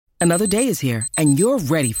Another day is here, and you're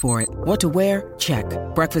ready for it. What to wear? Check.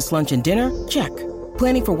 Breakfast, lunch, and dinner? Check.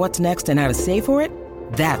 Planning for what's next and how to save for it?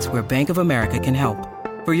 That's where Bank of America can help.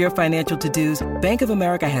 For your financial to-dos, Bank of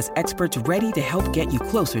America has experts ready to help get you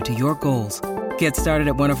closer to your goals. Get started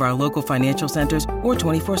at one of our local financial centers or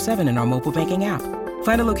 24/7 in our mobile banking app.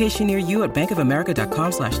 Find a location near you at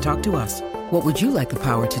bankofamerica.com/talktous. What would you like the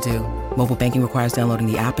power to do? Mobile banking requires downloading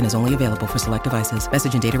the app and is only available for select devices.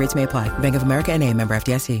 Message and data rates may apply. Bank of America NA, member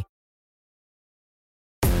FDIC.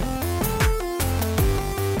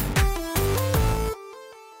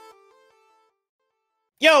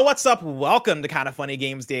 Yo, what's up? Welcome to Kinda Funny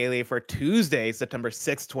Games Daily for Tuesday, September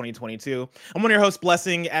 6th, 2022. I'm one of your hosts,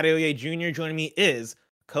 Blessing Adeoye Jr. Joining me is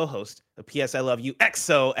co-host of PS I Love You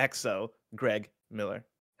XOXO, Greg Miller.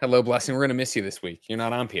 Hello, Blessing. We're going to miss you this week. You're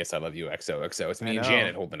not on PS I Love You XOXO. It's me and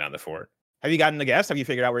Janet holding down the fort. Have you gotten a guest? Have you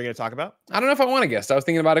figured out what you're going to talk about? I don't know if I want a guest. I was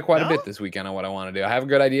thinking about it quite a bit this weekend on what I want to do. I have a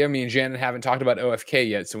good idea. Me and Janet haven't talked about OFK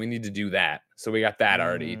yet, so we need to do that. So we got that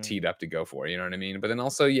already teed up to go for. You know what I mean? But then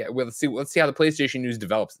also, yeah, well, let's see how the PlayStation news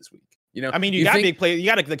develops this week. You know, I mean, you got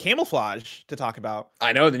the camouflage to talk about.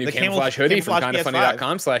 I know the new camouflage hoodie from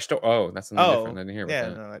kindafunny.com/store. Oh, that's something different. I didn't hear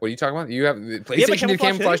about that. No, what are you talking about? You have the PlayStation did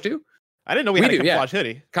camouflage too? I didn't know we had a camouflage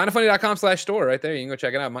hoodie. Kindafunny.com/store right there. You can go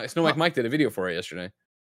check it out. Snow Mike did a video for it yesterday.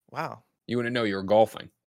 Wow. You wouldn't know you were golfing.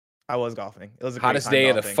 I was golfing. It was a hottest day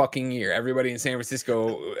of the fucking year. Everybody in San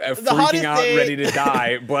Francisco freaking out, ready to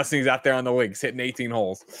die. Blessings out there on the links, hitting 18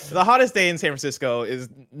 holes. The hottest day in San Francisco is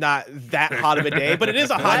not that hot of a day, but it is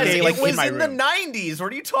a hot day. Like it was in the 90s.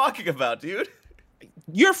 What are you talking about, dude?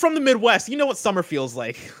 You're from the Midwest. You know what summer feels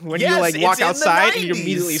like when you like walk outside and you're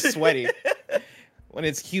immediately sweaty. When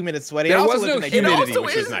it's humid and sweaty. There was no humidity,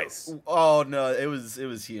 which was nice. Oh no, it was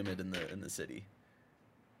humid in the city.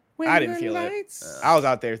 I didn't feel it. I was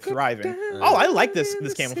out there thriving. Oh, I like this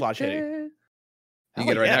camouflage hoodie. You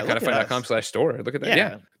get it right now, kindafunny.com/store. Look at that.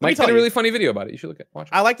 Yeah. Mike did a really funny video about it. You should watch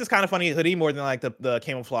it. I like this Kinda Funny hoodie more than like the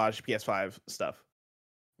camouflage PS5 stuff.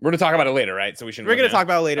 We're going to talk about it later, right? So we shouldn't. We're going to talk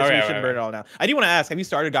about it later, so we shouldn't burn it all now. I do want to ask, have you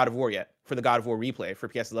started God of War yet? For the God of War replay for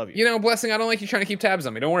PS I Love You? You know, Blessing, I don't like you trying to keep tabs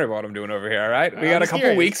on me. Don't worry about what I'm doing over here, all right? We got a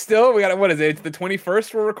couple weeks still. We got, what is it? It's the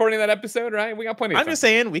 21st we're recording that episode, right? We got plenty of time. I'm just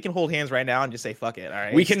saying, we can hold hands right now and just say, fuck it, all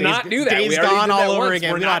right? We cannot do that. Days Gone all over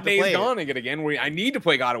again. We're not Days Gone again. I need to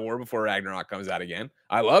play God of War before Ragnarok comes out again.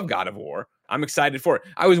 I love God of War. I'm excited for it.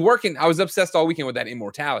 I was obsessed all weekend with that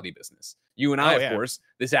immortality business. You and I, of course,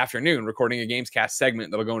 this afternoon, recording a Gamescast segment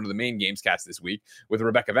that'll go into the main Gamescast this week with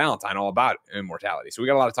Rebecca Valentine, all about immortality. So we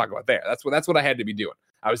got a lot to talk about there. That's what I had to be doing.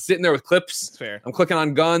 I was sitting there with clips. That's fair. I'm clicking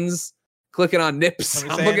on guns, clicking on nips.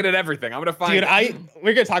 I'm looking at everything. I'm gonna find. Dude,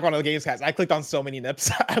 we're gonna talk about the Gamescast. I clicked on so many nips.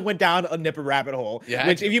 I went down a nip rabbit hole. Yeah.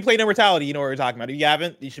 Which, if you played Immortality, you know what we're talking about. If you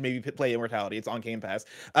haven't, you should maybe play Immortality. It's on Game Pass.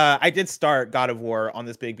 I did start God of War on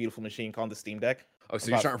this big, beautiful machine called the Steam Deck. Oh, so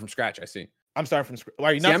you're starting from scratch? I see. I'm starting from scratch.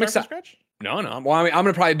 Are you not starting from scratch? No. Well, I mean, I'm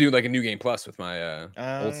gonna probably do like a new game plus with my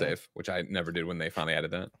old save, which I never did when they finally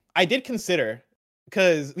added that. I did consider,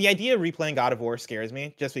 because the idea of replaying God of War scares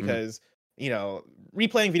me, just because you know,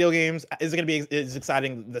 replaying video games is going to be as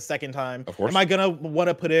exciting the second time. Of course. Am I going to want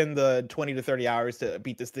to put in the 20 to 30 hours to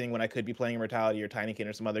beat this thing when I could be playing Immortality or Tinykin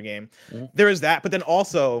or some other game? There is that, but then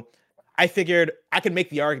also I figured I could make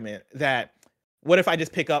the argument that what if I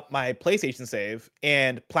just pick up my PlayStation save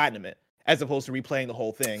and platinum it, as opposed to replaying the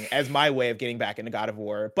whole thing as my way of getting back into God of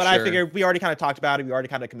War. But I figured we already kind of talked about it. We already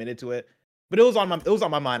kind of committed to it. But it was on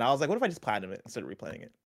my mind. I was like, what if I just platinum it instead of replaying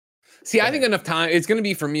it? See, I think enough time. It's going to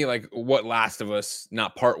be for me like what Last of Us,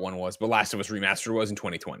 not part one was, but Last of Us Remastered was in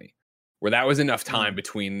 2020, where that was enough time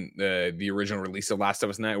between the original release of Last of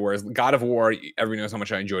Us Night. Whereas God of War, everyone knows how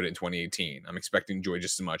much I enjoyed it in 2018. I'm expecting to enjoy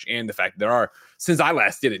just as much, and the fact that there are, since I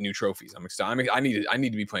last did it, new trophies. I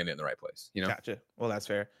need to be playing it in the right place. You know. Gotcha. Well, that's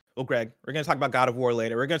fair. Well, Greg, we're going to talk about God of War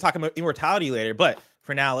later. We're going to talk about Immortality later, but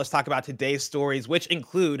for now, let's talk about today's stories, which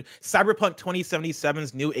include Cyberpunk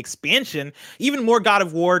 2077's new expansion, even more God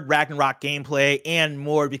of War Ragnarok gameplay, and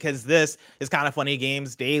more, because this is Kinda Funny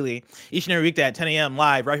Games Daily. Each and every weekday at 10 a.m.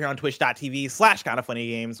 live right here on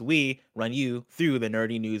twitch.tv/KindaFunnyGames. We run you through the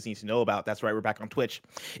nerdy news you need to know about. That's right, we're back on Twitch.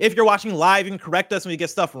 If you're watching live, you can correct us when we get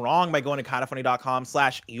stuff wrong by going to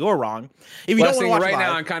kindafunny.com/you're-wrong. If you don't want to watch right live,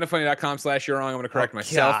 now on kindafunny.com/you're-wrong, I'm going to correct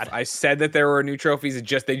myself. God. I said that there were new trophies.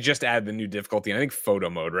 They just added the new difficulty. And I think photo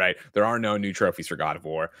mode, right? There are no new trophies for God of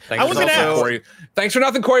War. Thanks for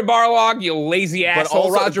nothing, Corey Barlog, you lazy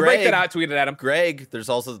asshole. Roger, break that out, tweeted at him. Greg, there's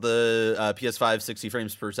also the PS5 60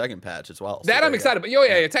 frames per second patch as well. That I'm excited, but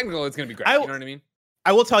yeah, technically it's going to be great. You know what I mean?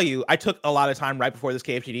 I will tell you, I took a lot of time right before this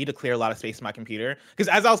KFGD to clear a lot of space in my computer, because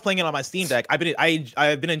as I was playing it on my Steam Deck, I've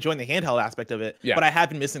been enjoying the handheld aspect of it, but I have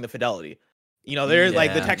been missing the fidelity. You know, there's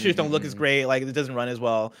like the textures don't look as great. Like it doesn't run as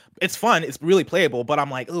well. It's fun. It's really playable. But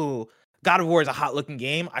I'm like, ooh, God of War is a hot looking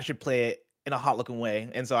game. I should play it in a hot looking way.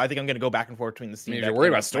 And so I think I'm going to go back and forth between the Steam. If you're worried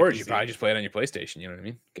about storage, you probably just play it on your PlayStation. You know what I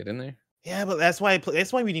mean? Get in there. Yeah, but that's why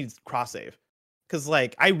we need cross save. Because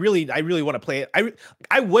like I really want to play it.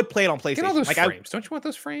 I would play it on PlayStation. Get all those like, frames. Don't you want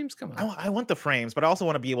those frames? Come on. I want the frames, but I also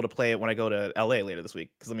want to be able to play it when I go to LA later this week.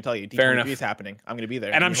 Because let me tell you, D23 is happening. I'm going to be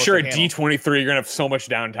there. And I'm sure at D23 you're gonna have so much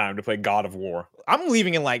downtime to play God of War. I'm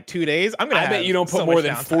leaving in like 2 days. I bet you don't put more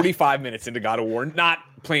than 45 minutes into God of War. Not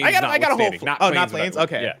planes. I got a whole. Not planes.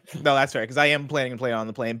 Okay. Yeah. No, that's fair. Because I am planning to play it on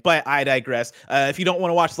the plane. But I digress. If you don't want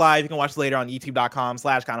to watch live, you can watch later on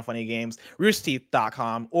YouTube.com/KindaFunnyGames,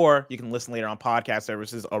 RoosterTeeth.com, or you can listen later on podcast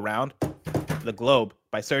services around the globe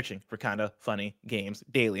by searching for Kinda Funny Games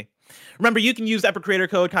Daily. Remember, you can use Epic Creator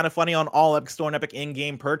Code Kinda Funny on all Epic Store and Epic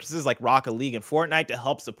in-game purchases like Rocket League and Fortnite to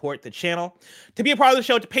help support the channel. To be a part of the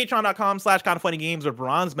show, to patreon.com/KindaFunnyGames or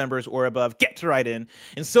bronze members or above, get to write in.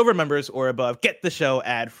 And silver members or above, get the show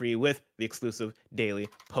ad-free with the exclusive daily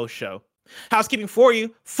post-show. Housekeeping for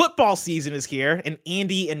you, football season is here, and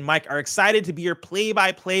Andy and Mike are excited to be your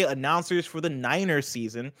play-by-play announcers for the Niners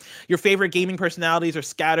season. Your favorite gaming personalities are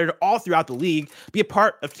scattered all throughout the league. Be a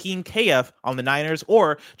part of Team KF on the Niners,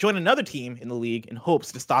 or join another team in the league in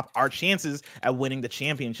hopes to stop our chances at winning the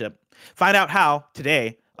championship. Find out how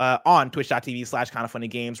today on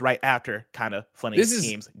twitch.tv/KindaFunnyGames right after Kinda Funny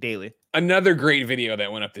Games Daily. Another great video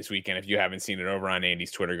that went up this weekend. If you haven't seen it over on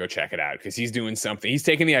Andy's Twitter, go check it out because he's doing something. He's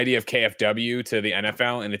taking the idea of KFW to the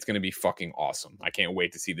NFL, and it's going to be fucking awesome. I can't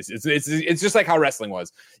wait to see this. It's just like how wrestling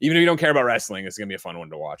was. Even if you don't care about wrestling, it's going to be a fun one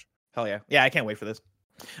to watch. Hell yeah. Yeah, I can't wait for this.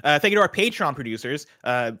 Thank you to our Patreon producers,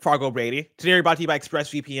 Fargo Brady. Today we're brought to you by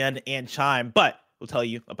ExpressVPN and Chime, but we'll tell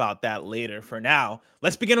you about that later. For now,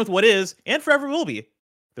 let's begin with what is, and forever will be,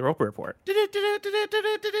 the Roper Report.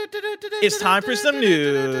 It's time for some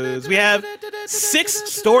news. We have 6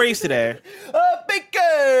 stories today. A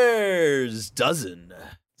baker's dozen.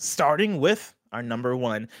 Starting with our number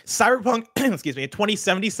 1. Cyberpunk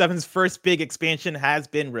 2077's first big expansion has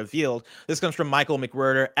been revealed. This comes from Michael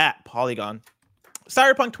McWhirter at Polygon.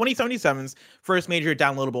 Cyberpunk 2077's first major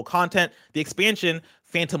downloadable content, the expansion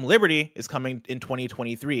Phantom Liberty, is coming in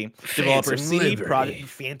 2023. Developer CD Projekt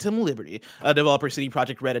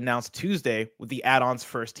Red announced Tuesday with the add-on's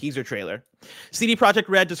first teaser trailer. CD Projekt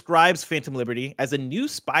Red describes Phantom Liberty as a new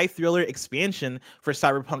spy thriller expansion for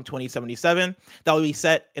Cyberpunk 2077 that will be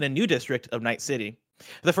set in a new district of Night City.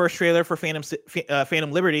 The first trailer for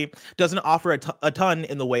Phantom Liberty doesn't offer a ton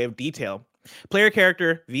in the way of detail. Player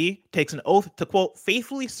character V takes an oath to, quote,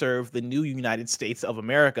 faithfully serve the new United States of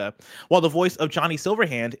America, while the voice of Johnny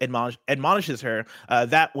Silverhand admonishes her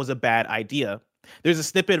that was a bad idea. There's a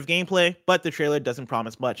snippet of gameplay, but the trailer doesn't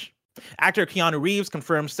promise much. Actor Keanu Reeves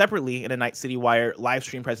confirmed separately in a Night City Wire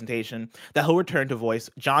livestream presentation that he'll return to voice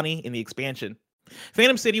Johnny in the expansion.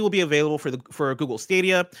 Phantom City will be available for Google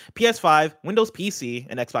Stadia, PS5, Windows PC,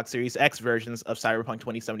 and Xbox Series X versions of Cyberpunk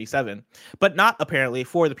 2077, but not apparently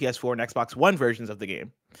for the PS4 and Xbox One versions of the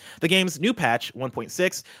game. The game's new patch,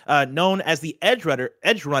 1.6, known as the Edge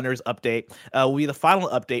Runners update, will be the final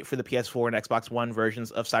update for the PS4 and Xbox One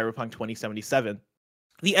versions of Cyberpunk 2077.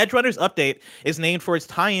 The Edge Runners update is named for its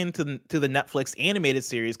tie-in to the Netflix animated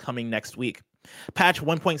series coming next week. Patch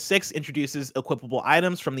 1.6 introduces equipable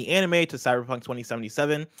items from the anime to Cyberpunk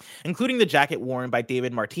 2077, including the jacket worn by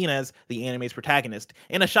David Martinez, the anime's protagonist,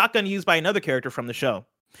 and a shotgun used by another character from the show.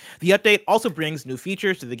 The update also brings new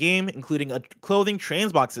features to the game, including a clothing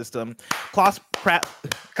transmog system, Full stop.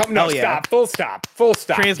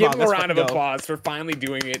 Transmog, give them a round of applause for finally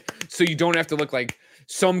doing it, so you don't have to look like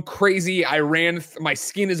some crazy, my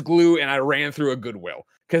skin is glue and I ran through a Goodwill.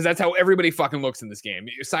 Because that's how everybody fucking looks in this game.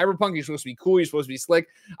 Cyberpunk, you're supposed to be cool, you're supposed to be slick.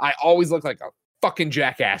 I always look like a fucking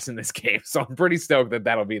jackass in this game. So I'm pretty stoked that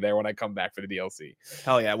that'll be there when I come back for the DLC.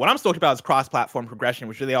 Hell yeah. What I'm stoked about is cross-platform progression,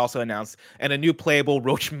 which they also announced, and a new playable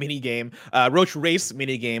Roach minigame, Roach Race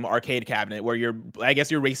minigame arcade cabinet, where you're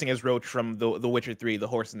racing as Roach from The Witcher 3, the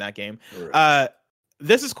horse in that game. Right.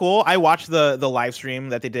 This is cool. I watched the live stream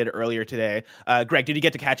that they did earlier today. Greg, did you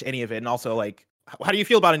get to catch any of it? And also, like, how do you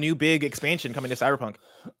feel about a new big expansion coming to Cyberpunk?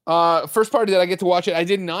 First party, did I get to watch it? I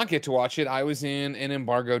did not get to watch it. I was in an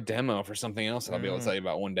embargo demo for something else that I'll be able to tell you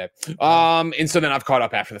about one day. And so then I've caught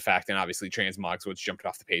up after the fact, and obviously Transmog, so it's jumped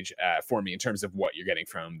off the page for me in terms of what you're getting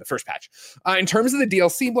from the first patch. In terms of the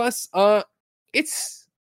DLC, Bless, it's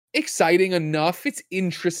exciting enough. It's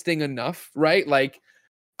interesting enough, right? Like,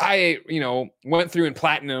 I, went through and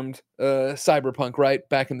platinumed Cyberpunk, right,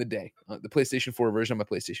 back in the day, the PlayStation 4 version of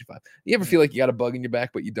my PlayStation 5. You ever feel like you got a bug in your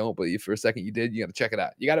back, but you don't, but for a second you did? You got to check it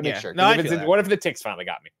out. You got to make sure. No, what if the ticks finally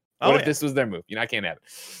got me? What if this was their move? I can't have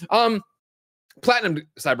it. Platinum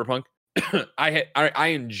Cyberpunk. I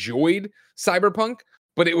enjoyed Cyberpunk,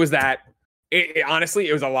 but it was that. Honestly,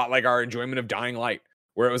 it was a lot like our enjoyment of Dying Light,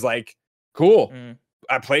 where it was like, cool.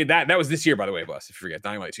 I played that. That was this year, by the way, Bus. If you forget,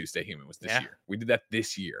 Dying Light 2 Stay Human was this year. We did that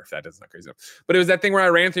this year, if that doesn't sound crazy. But it was that thing where I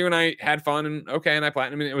ran through and I had fun and I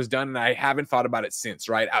platinum and it was done. And I haven't thought about it since,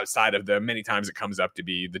 right? Outside of the many times it comes up to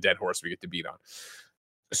be the dead horse we get to beat on.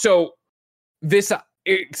 So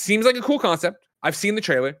it seems like a cool concept. I've seen the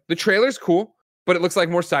trailer. The trailer's cool, but it looks like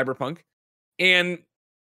more Cyberpunk. And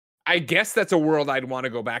I guess that's a world I'd want to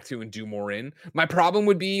go back to and do more in. My problem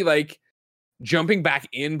would be like, jumping back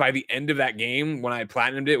in by the end of that game when I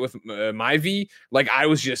platinumed it with my V, like I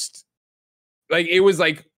was just like, it was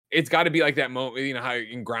like, it's got to be like that moment, how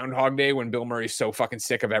in Groundhog Day when Bill Murray's so fucking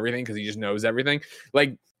sick of everything because he just knows everything.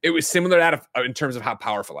 Like it was similar to that in terms of how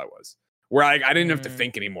powerful I was, where I didn't have to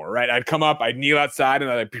think anymore, right? I'd come up, I'd kneel outside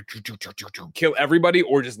and I'd kill everybody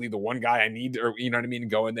or just leave the one guy I need, or you know what I mean,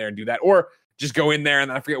 and go in there and do that, or just go in there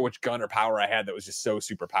and then I forget which gun or power I had that was just so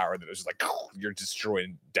super powered that it was just like, you're destroyed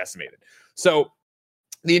and decimated. So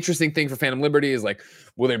the interesting thing for Phantom Liberty is like,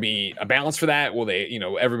 will there be a balance for that? Will they,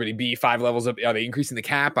 everybody be 5 levels up? Are they increasing the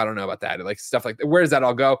cap? I don't know about that. Like stuff like that. Where does that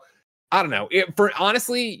all go? I don't know.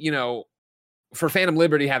 Honestly, for Phantom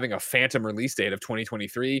Liberty having a phantom release date of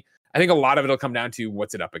 2023, I think a lot of it'll come down to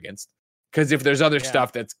what's it up against. Because if there's other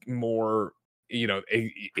stuff that's more,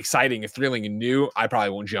 exciting and thrilling and new, I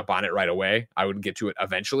probably won't jump on it right away. I would get to it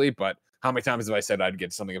eventually, but how many times have I said I'd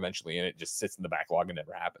get to something eventually and it just sits in the backlog and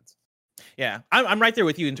never happens? Yeah, I'm right there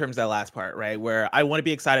with you in terms of that last part, right? Where I want to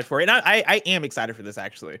be excited for it. And I am excited for this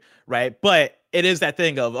actually, right? But it is that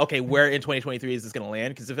thing of, okay, where in 2023 is this going to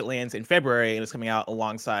land? Because if it lands in February and it's coming out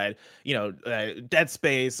alongside, Dead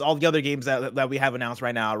Space, all the other games that we have announced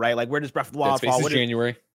right now, right? Like where does Breath of the Wild fall?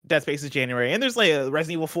 January. Dead Space is January. And there's like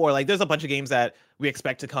Resident Evil 4. Like there's a bunch of games that we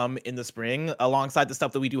expect to come in the spring alongside the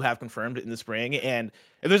stuff that we do have confirmed in the spring. And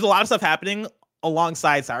if there's a lot of stuff happening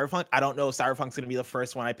alongside Cyberpunk, I don't know if Cyberpunk's going to be the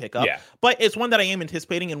first one I pick up, but it's one that I am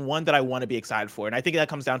anticipating and one that I want to be excited for. And I think that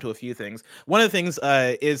comes down to a few things. One of the things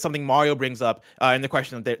is something Mario brings up in the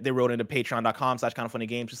question that they wrote into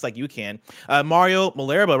patreon.com/kindoffunnygames, just like you can. Mario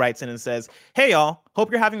Malerba writes in and says, "Hey y'all, hope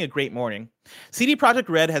you're having a great morning. CD Projekt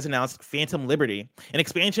Red has announced Phantom Liberty, an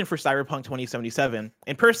expansion for Cyberpunk 2077,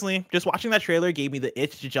 and personally, just watching that trailer gave me the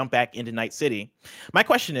itch to jump back into Night City. My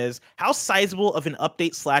question is, how sizable of an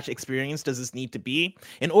update/experience does this need to be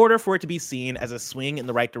in order for it to be seen as a swing in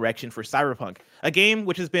the right direction for Cyberpunk, a game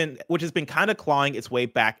which has been kind of clawing its way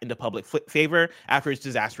back into public favor after its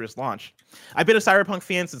disastrous launch? I've been a Cyberpunk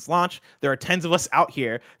fan since launch. There are tens of us out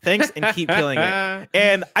here. Thanks and keep killing it."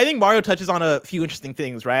 And I think Mario touches on a few interesting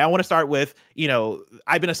things, right? I want to start with,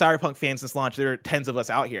 I've been a Cyberpunk fan since launch. There are tens of us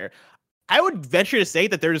out here. I would venture to say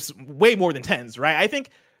that there's way more than tens, right? I think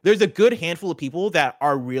there's a good handful of people that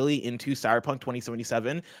are really into Cyberpunk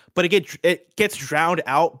 2077, but it gets drowned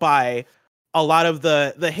out by a lot of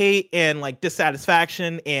the hate and like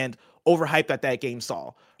dissatisfaction and overhype that game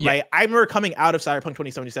saw, right? I remember coming out of Cyberpunk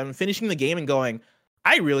 2077, finishing the game and going,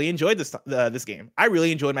 I really enjoyed this game. I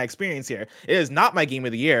really enjoyed my experience here. It is not my game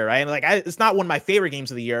of the year, right? And it's not one of my favorite games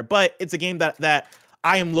of the year, but it's a game that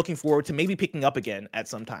I am looking forward to maybe picking up again at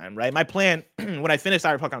some time, right? My plan when I finished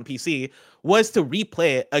Cyberpunk on PC was to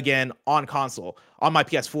replay it again on console, on my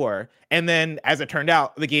PS4. And then as it turned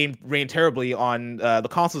out, the game ran terribly on the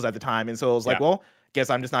consoles at the time. And so I was like, well, guess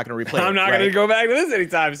I'm just not going to replay it. I'm not going to go back to this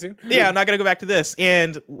anytime soon. Yeah, I'm not going to go back to this.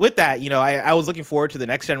 And with that, I was looking forward to the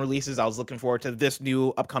next gen releases. I was looking forward to this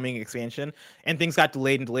new upcoming expansion, and things got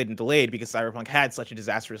delayed because Cyberpunk had such a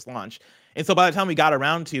disastrous launch. And so by the time we got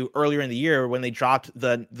around to earlier in the year when they dropped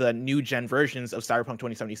the new gen versions of Cyberpunk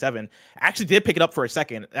 2077, I actually did pick it up for a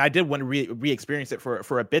second. I did want to re-experience it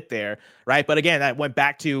for a bit there, right? But again, that went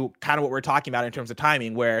back to kind of what we're talking about in terms of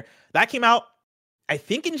timing, where that came out I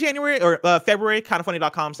think in January or February,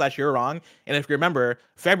 kindoffunny.com/you're wrong. And if you remember,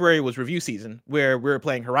 February was review season where we were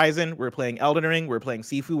playing Horizon, we were playing Elden Ring, we were playing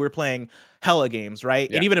Sifu, we were playing hella games, right?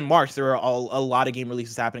 Yeah. And even in March, there were a lot of game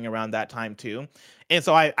releases happening around that time too. And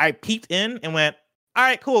so I peeked in and went, all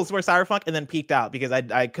right, cool, so we're Cyberpunk, and then peeked out because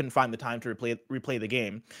I couldn't find the time to replay the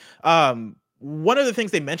game. One of the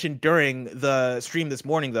things they mentioned during the stream this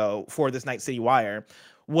morning, though, for this Night City Wire,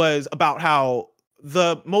 was about how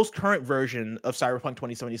the most current version of Cyberpunk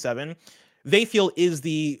 2077, they feel is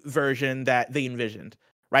the version that they envisioned,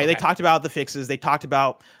 right? Okay. They talked about the fixes. They talked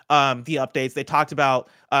about the updates. They talked about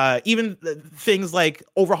even things like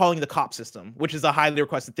overhauling the cop system, which is a highly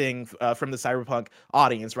requested thing from the Cyberpunk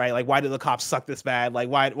audience, right? Like, why do the cops suck this bad? Like,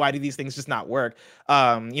 why do these things just not work?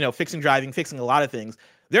 Fixing driving, fixing a lot of things.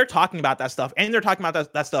 they're talking about that stuff, and they're talking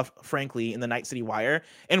about that stuff, frankly, in the Night City Wire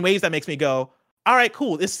in ways that makes me go, all right,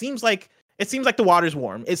 cool. It seems like the water's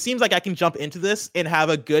warm. It seems like I can jump into this and have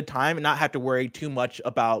a good time and not have to worry too much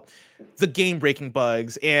about the game breaking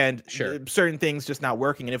bugs and certain things just not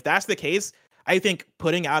working. And if that's the case, I think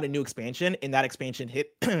putting out a new expansion and that expansion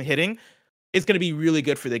hitting is going to be really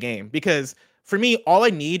good for the game, because for me, all I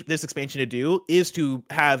need this expansion to do is to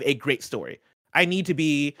have a great story. I need to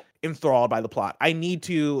be enthralled by the plot. I need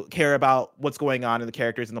to care about what's going on in the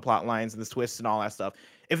characters and the plot lines and the twists and all that stuff.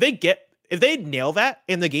 If they nail that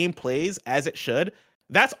and the game plays as it should,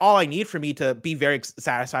 that's all I need for me to be very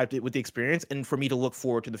satisfied with the experience and for me to look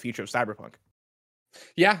forward to the future of Cyberpunk.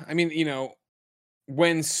 Yeah, I mean,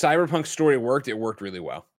 when Cyberpunk's story worked, it worked really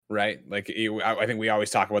well, right? Like, I think we always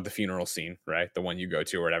talk about the funeral scene, right? The one you go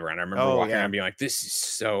to or whatever. And I remember walking around being like, this is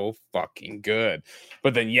so fucking good.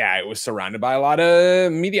 But then, it was surrounded by a lot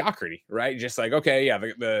of mediocrity, right? Just like, okay,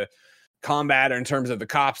 the combat in terms of the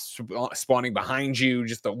cops spawning behind you,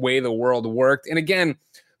 just the way the world worked. And again,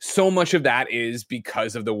 so much of that is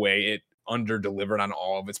because of the way it under-delivered on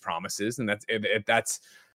all of its promises. And that's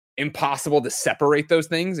impossible to separate those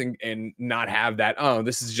things and not have that,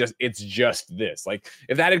 it's just this. Like,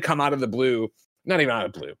 if that had come out of the blue, not even out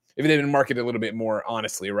of the blue, if it had been marketed a little bit more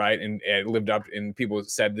honestly, right, and it lived up and people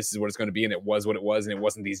said this is what it's going to be, and it was what it was, and it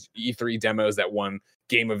wasn't these E3 demos that won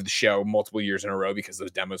game of the show multiple years in a row because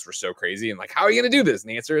those demos were so crazy, and like, how are you going to do this? And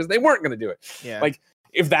the answer is they weren't going to do it. Like,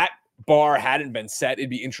 if that bar hadn't been set, it'd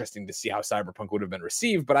be interesting to see how Cyberpunk would have been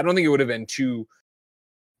received, but I don't think it would have been too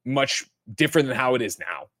much different than how it is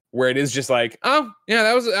now, where it is just like, oh yeah,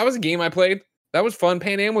 that was a game I played. That was fun.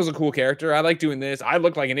 Pan Am was a cool character. I like doing this. I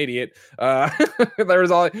looked like an idiot. There was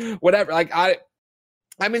all whatever. Like,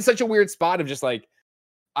 I'm in such a weird spot of just like,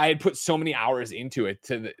 I had put so many hours into it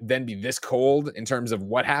to then be this cold in terms of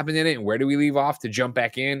what happened in it and where do we leave off to jump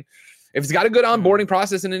back in. If it's got a good onboarding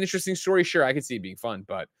process and an interesting story, sure, I could see it being fun,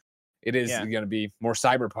 but it is going to be more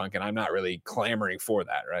Cyberpunk, and I'm not really clamoring for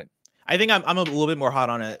that, right? I think I'm a little bit more hot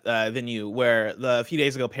on it than you, where a few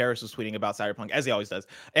days ago, Paris was tweeting about Cyberpunk, as he always does.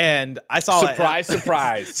 And I saw surprise.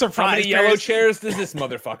 How many yellow chairs does this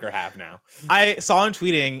motherfucker have now? I saw him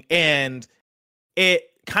tweeting, and it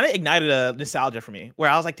kind of ignited a nostalgia for me, where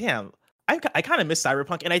I was like, damn, I kind of miss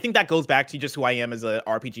Cyberpunk. And I think that goes back to just who I am as an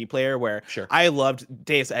RPG player, where I loved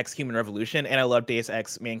Deus Ex Human Revolution, and I loved Deus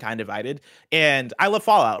Ex Mankind Divided, and I love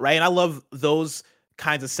Fallout, right? And I love those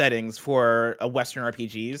kinds of settings for Western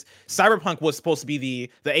RPGs. Cyberpunk was supposed to be the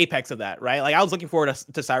apex of that, right? Like, I was looking forward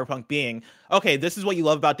to Cyberpunk being, okay, this is what you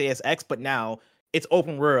love about Deus Ex, but now it's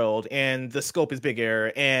open world and the scope is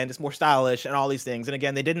bigger and it's more stylish and all these things. And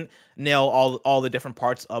again, they didn't nail all the different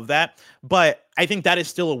parts of that, but I think that is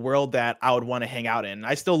still a world that I would want to hang out in.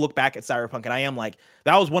 I still look back at Cyberpunk and I am like,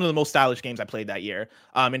 that was one of the most stylish games I played that year.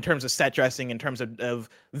 In terms of set dressing, in terms of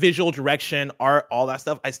visual direction, art, all that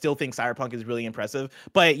stuff, I still think Cyberpunk is really impressive.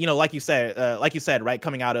 But, like you said, right,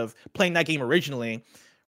 coming out of playing that game originally,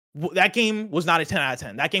 that game was not a 10 out of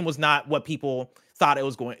 10. That game was not what people thought it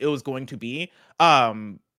was going to be.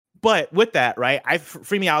 But with that, right,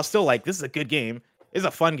 for me, I was still like, this is a good game. It's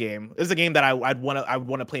a fun game. This is a game that I would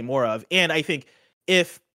want to play more of. And I think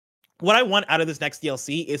if what I want out of this next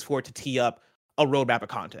DLC is for it to tee up a roadmap of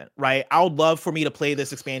content, right? I would love for me to play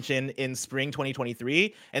this expansion in spring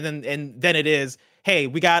 2023, and then it is, hey,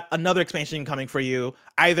 we got another expansion coming for you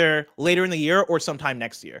either later in the year or sometime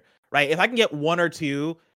next year, right? If I can get one or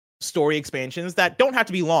two story expansions that don't have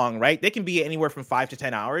to be long, right? They can be anywhere from 5 to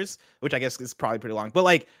 10 hours, which I guess is probably pretty long, but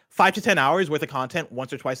like 5 to 10 hours worth of content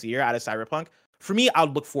once or twice a year out of Cyberpunk, for me, I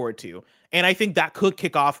would look forward to. And I think that could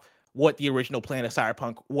kick off what the original plan of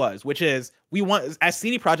Cyberpunk was, which is, we want, as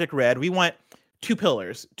CD Projekt Red, we want two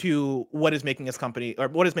pillars to what is making us company, or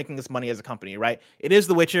what is making us money as a company, right? It is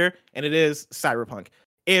The Witcher and it is Cyberpunk.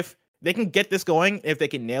 If they can get this going, if they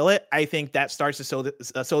can nail it, I think that starts to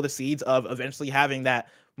sow the seeds of eventually having that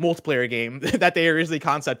multiplayer game that they originally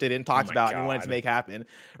concepted and talked about and wanted to make happen,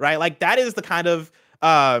 right? Like, that is the kind of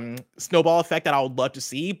snowball effect that I would love to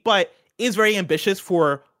see, but is very ambitious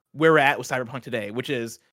for where we're at with Cyberpunk today, which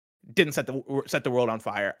is didn't set the world on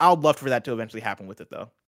fire. I would love for that to eventually happen with it, though.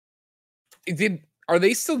 Are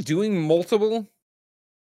they still doing multiple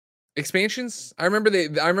expansions? I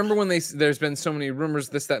remember when there's been so many rumors,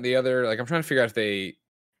 this, that, and the other. Like, I'm trying to figure out if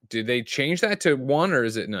did they change that to one, or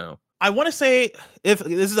is it no? I want to say, if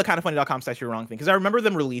this is a kindoffunny.com / you're wrong thing, because I remember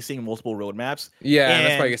them releasing multiple roadmaps. Yeah, and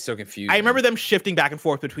that's why I get so confused. I remember them shifting back and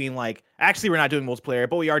forth between, like, actually we're not doing multiplayer,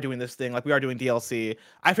 but we are doing this thing, like we are doing DLC.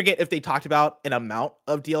 I forget if they talked about an amount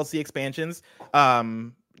of DLC expansions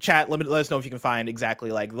chat, let us know if you can find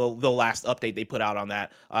exactly like the last update they put out on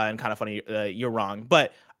that. And kind of funny, you're wrong,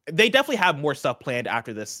 but they definitely have more stuff planned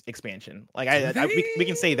after this expansion. Like we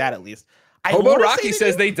can say that at least. Hobo Rocky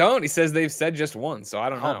says they don't. He says they've said just one, so I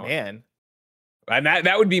don't know. Oh man, and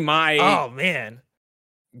that would be my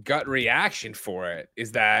gut reaction for it,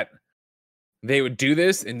 is that they would do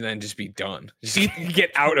this and then just be done. Just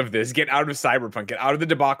get out of this. Get out of Cyberpunk. Get out of the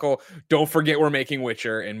debacle. Don't forget we're making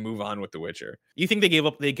Witcher and move on with The Witcher. You think they give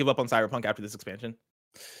up on Cyberpunk after this expansion?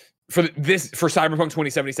 For Cyberpunk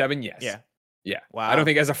 2077, yes. Yeah. Wow. I don't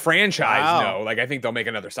think as a franchise, no. Like I think they'll make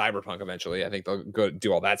another Cyberpunk eventually. I think they'll go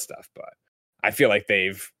do all that stuff, but I feel like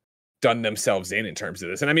they've done themselves in terms of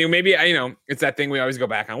this. And I mean, maybe, it's that thing we always go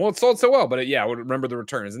back on. Well, it sold so well, but remember the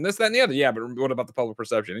returns and this, that, and the other. Yeah, but what about the public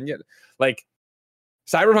perception? And yet, like,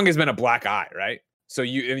 Cyberpunk has been a black eye, right? So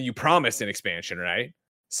you promised an expansion, right?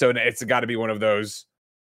 So it's got to be one of those,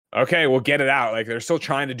 okay, we'll get it out. Like, they're still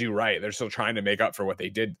trying to do right. They're still trying to make up for what they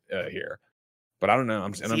did here. But I don't know.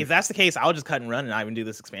 If that's the case, I'll just cut and run and not even do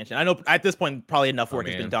this expansion. I know at this point, probably enough work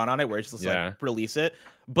has been done on it where it's just like release it.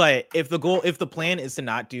 But if the plan is to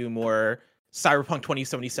not do more Cyberpunk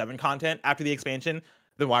 2077 content after the expansion,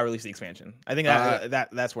 then why release the expansion? I think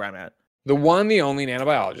that's where I'm at. The only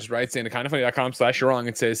nanobiologist writes in kindoffunny.com/you're-wrong.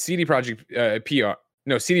 It says CD Projekt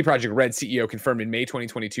Red CEO confirmed in May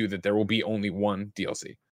 2022 that there will be only one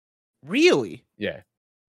DLC. Really? Yeah.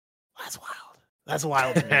 That's wild. That's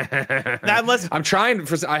wild to me. That must. I'm trying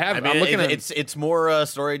for. I'm looking at it's more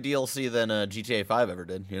story DLC than GTA 5 ever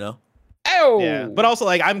did. Oh. Yeah, but also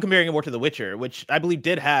like I'm comparing it more to The Witcher, which I believe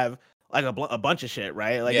did have like a bunch of shit,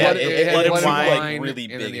 right? Like Blood and Wine, like really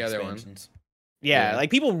big expansions. Yeah, like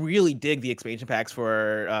people really dig the expansion packs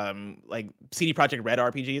for like CD Projekt Red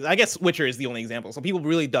RPGs. I guess Witcher is the only example. So people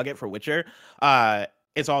really dug it for Witcher.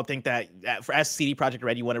 It's all think that as CD Projekt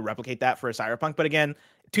Red, you want to replicate that for a Cyberpunk, but again,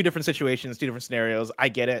 two different situations, two different scenarios. I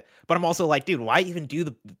get it, but I'm also like, dude, why even do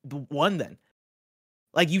the one then?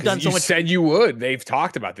 Like you've done so much. You said you would. They've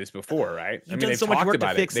talked about this before, right? You've done so much work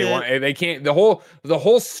to fix it. They can't. The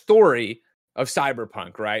whole story of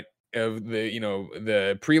Cyberpunk, right? Of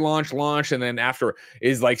the pre-launch, launch, and then after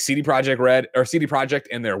is like CD Projekt Red or CD Projekt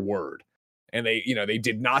and their word. And they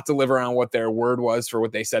did not deliver on what their word was for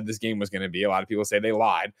what they said this game was going to be. A lot of people say they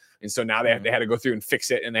lied. And so now they had to go through and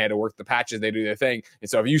fix it, and they had to work the patches. They do their thing. And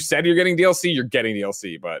so if you said you're getting DLC, you're getting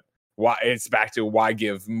DLC. But why? It's back to why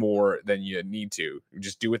give more than you need to.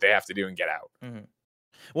 Just do what they have to do and get out. Mm-hmm.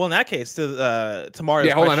 Well, in that case, tomorrow.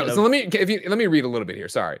 Yeah, hold on. So let me read a little bit here.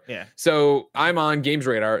 Sorry. Yeah. So I'm on Games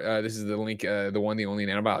Radar. This is the link. The only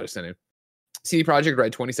nanobiologist sent in. CD Projekt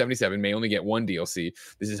Red 2077 may only get one DLC.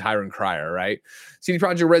 This is Hiram Cryer, right? CD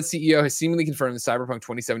Projekt Red CEO has seemingly confirmed that Cyberpunk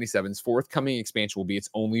 2077's forthcoming expansion will be its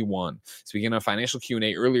only one. Speaking of financial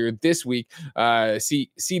Q&A earlier this week,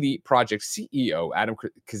 CD Projekt CEO Adam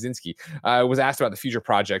Kaczynski was asked about the future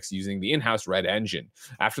projects using the in-house Red engine.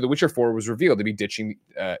 After The Witcher 4 was revealed to be ditching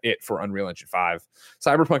it for Unreal Engine 5,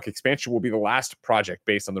 Cyberpunk expansion will be the last project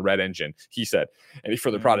based on the Red engine, he said. Any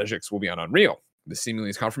further projects will be on Unreal. This seemingly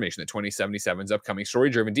is confirmation that 2077's upcoming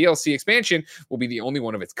story-driven DLC expansion will be the only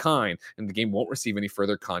one of its kind, and the game won't receive any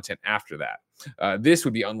further content after that. This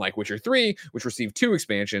would be unlike Witcher 3, which received 2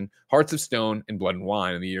 expansions, Hearts of Stone and Blood and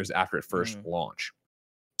Wine, in the years after it first launched.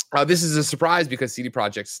 This is a surprise because CD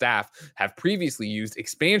Projekt staff have previously used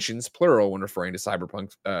expansions, plural, when referring to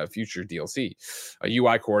Cyberpunk future DLC. A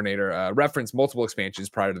UI coordinator referenced multiple expansions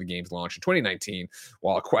prior to the game's launch in 2019,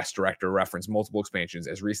 while a quest director referenced multiple expansions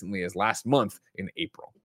as recently as last month in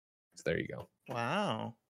April. So there you go.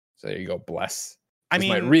 Wow. So there you go. Bless. I mean,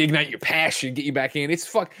 might reignite your passion, get you back in.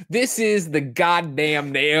 This is the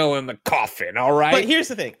goddamn nail in the coffin, all right? But here's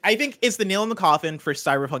the thing. I think it's the nail in the coffin for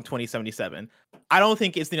Cyberpunk 2077. I don't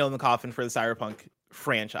think it's the nail in the coffin for the Cyberpunk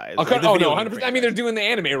franchise. Okay. No, 100%. I mean, they're doing the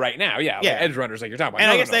anime right now. Yeah. Like Edge Runners, like you're talking about.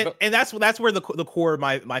 And I guess that's where the core of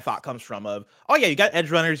my thought comes from. Of you got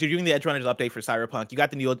Edge Runners. You're doing the Edge Runners update for Cyberpunk. You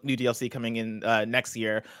got the new DLC coming in next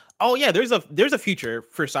year. Oh yeah, there's a future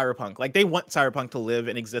for Cyberpunk. Like they want Cyberpunk to live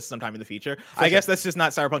and exist sometime in the future. I guess that's just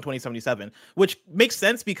not Cyberpunk 2077, which makes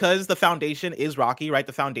sense because the foundation is rocky, right?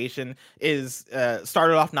 The foundation is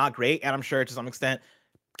started off not great, and I'm sure to some extent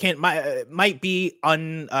might be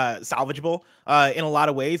unsalvageable in a lot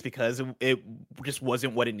of ways because it just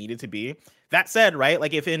wasn't what it needed to be. That said, right,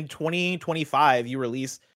 like if in 2025 you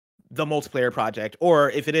release the multiplayer project, or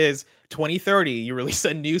if it is 2030 you release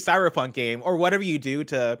a new Cyberpunk game, or whatever you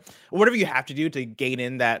have to do to gain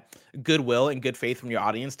in that goodwill and good faith from your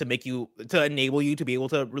audience to enable you to be able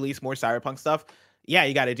to release more Cyberpunk stuff, yeah,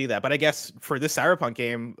 you got to do that. But I guess for this Cyberpunk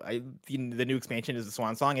game, the new expansion is the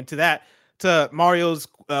swan song, and to to Mario's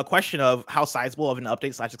question of how sizable of an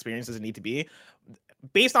update / experience does it need to be,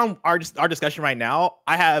 based on our discussion right now,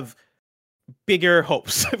 I have bigger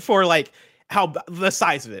hopes for like how the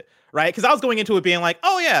size of it, right? Because I was going into it being like,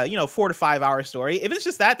 oh yeah, 4 to 5 hour story. If it's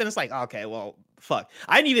just that, then it's like, okay, well, fuck.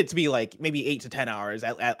 I need it to be like maybe 8 to 10 hours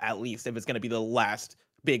at least if it's going to be the last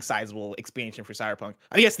big sizable expansion for Cyberpunk.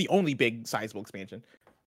 I think it's the only big sizable expansion.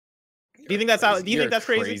 Do you think that's how? Do you think that's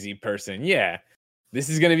crazy? Crazy person, yeah. This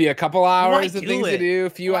is going to be a couple hours of things to do, a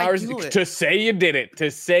few hours to say you did it,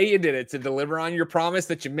 to deliver on your promise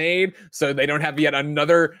that you made, so they don't have yet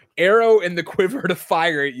another arrow in the quiver to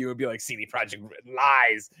fire at you and be like, CD Projekt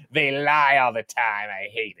lies. They lie all the time. I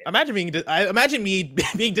hate it. Imagine me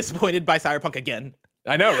being disappointed by Cyberpunk again.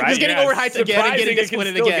 I know, right? Just getting overhyped again and getting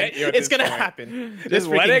disappointed again. It's going to happen. Just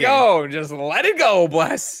let it go. Just let it go,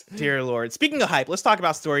 bless. Dear Lord. Speaking of hype, let's talk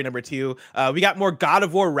about story number 2. We got more God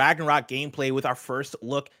of War Ragnarok gameplay with our first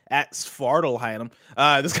look at Svartalfheim.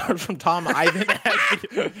 This comes from Tom Ivan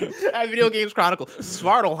at Video Games Chronicle.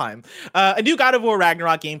 Svartalfheim. A new God of War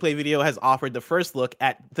Ragnarok gameplay video has offered the first look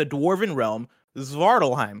at the Dwarven realm,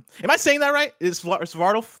 Svartalfheim. Am I saying that right? Is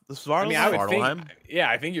Svartalfheim? I mean, I would think, yeah,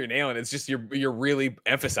 I think you're nailing it. It's just you're really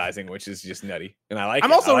emphasizing, which is just nutty, and I like.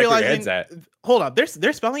 I'm it. also realizing. Hold on,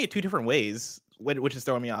 they're spelling it 2 different ways, which is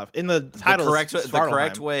throwing me off. In the title, the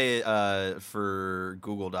correct way for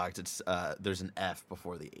Google Docs, it's there's an F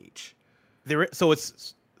before the H. So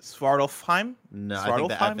it's Svartalfheim. No, I think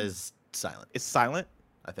the F is silent. It's silent.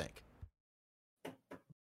 I think.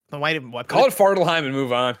 Call it Fartelheim and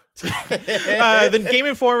move on. The Game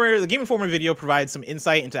Informer video provides some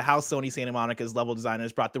insight into how Sony Santa Monica's level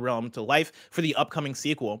designers brought the realm to life for the upcoming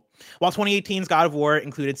sequel. While 2018's God of War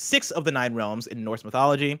included 6 of the 9 realms in Norse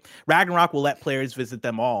mythology, Ragnarok will let players visit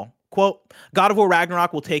them all. Quote, God of War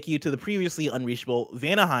Ragnarok will take you to the previously unreachable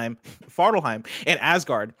Vanaheim, Fartelheim, and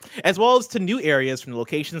Asgard, as well as to new areas from the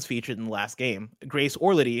locations featured in the last game. Grace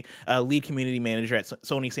Orlity, lead community manager at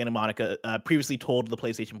Sony Santa Monica, previously told the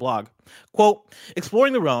PlayStation blog, quote,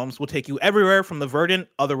 exploring the realms will take you everywhere from the verdant,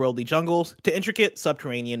 otherworldly jungles to intricate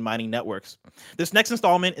subterranean mining networks. This next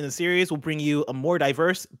installment in the series will bring you a more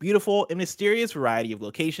diverse, beautiful, and mysterious variety of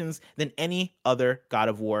locations than any other God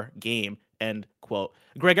of War game, end quote.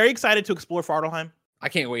 Greg, are you excited to explore Fartelheim? I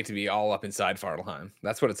can't wait to be all up inside Fartelheim.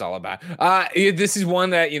 That's what it's all about. This is one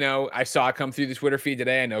that, I saw it come through the Twitter feed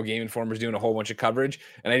today. I know Game Informer's doing a whole bunch of coverage,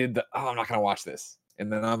 and I did I'm not going to watch this.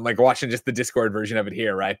 And then I'm like watching just the Discord version of it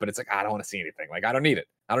here, right? But it's like, I don't want to see anything. Like, I don't need it.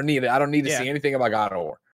 I don't need to see anything about God of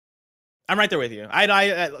War. I'm right there with you. I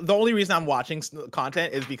the only reason I'm watching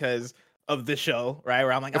content is because of the show, right?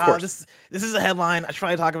 Where I'm like, this is a headline. I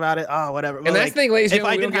try to talk about it. Oh, whatever. But and that's the thing, ladies. If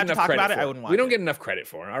I didn't have to talk about it, I wouldn't watch it. We don't get enough credit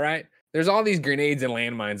for it. All right. There's all these grenades and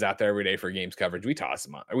landmines out there every day for games coverage. We toss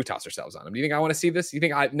ourselves on them. Do you think I want to see this? You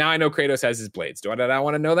think now I know Kratos has his blades. Did I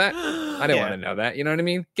want to know that? I didn't want to know that. You know what I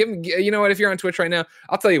mean? You know what? If you're on Twitch right now,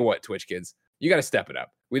 I'll tell you what, Twitch kids, you got to step it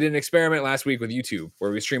up. We did an experiment last week with YouTube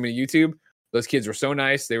where we were streaming to YouTube. Those kids were so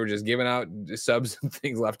nice. They were just giving out subs and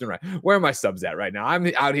things left and right. Where are my subs at right now?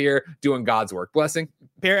 I'm out here doing God's work. Blessing.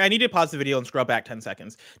 Perry, I need to pause the video and scroll back 10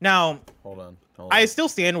 seconds. Now, hold on. I still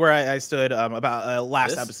stand where I stood about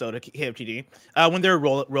last episode of KFGD when they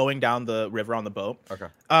were rowing down the river on the boat. Okay.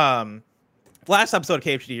 Last episode of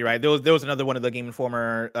KFGD, right? There was another one of the Game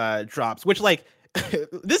Informer drops, which like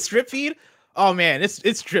this strip feed. Oh man,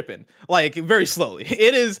 it's dripping like very slowly.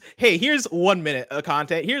 It is, hey, here's 1 minute of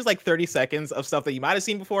content. Here's like 30 seconds of stuff that you might have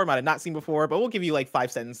seen before, might have not seen before, but we'll give you like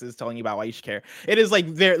 5 sentences telling you about why you should care. It is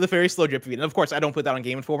like the very slow drip feed. And of course, I don't put that on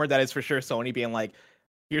Game Informer. That is for sure Sony being like,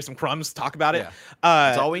 here's some crumbs, talk about it.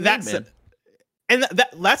 That's all we need, man. And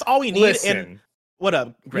that's all we need. Listen. And what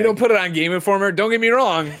up, Greg? You don't put it on Game Informer. Don't get me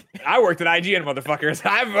wrong. I worked at IGN, motherfuckers.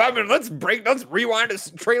 Let's rewind a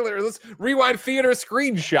trailer. Let's rewind theater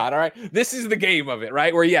screenshot. All right. This is the game of it,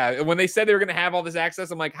 right? Where, when they said they were going to have all this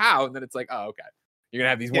access, I'm like, how? And then it's like, oh, okay. You're going to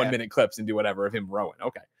have these 1 minute clips and do whatever of him rowing.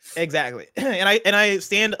 Okay. Exactly. And I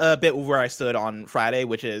stand a bit where I stood on Friday,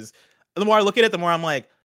 which is the more I look at it, the more I'm like,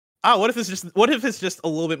 oh, what if it's just a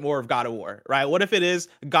little bit more of God of War, right? What if it is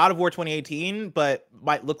God of War 2018, but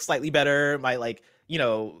might look slightly better, might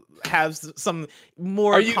have some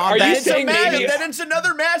more combat. Are you saying then it's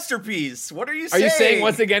another masterpiece? What are you saying? Are you saying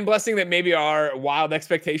once again, Blessing, that maybe our wild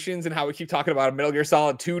expectations and how we keep talking about a Metal Gear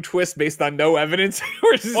Solid 2 twist based on no evidence,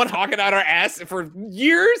 we're just talking out our ass for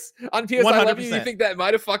years on PS I Love You? You think that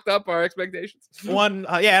might have fucked up our expectations?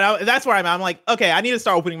 That's where I'm like, okay, I need to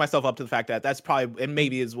start opening myself up to the fact that that's probably, and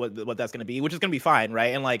maybe is what that's going to be, which is going to be fine,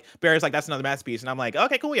 right? And like Barry's like, that's another masterpiece, and I'm like,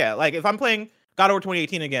 okay, cool, yeah. Like if I'm playing God of War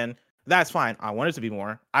 2018 again, that's fine. I want it to be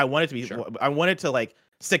more. I want it to be. Sure. I want it to like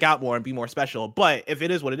stick out more and be more special. But if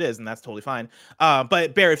it is what it is, then that's totally fine.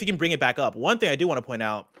 But Bear, if you can bring it back up, one thing I do want to point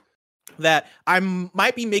out that I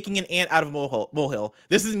might be making an ant out of a molehill.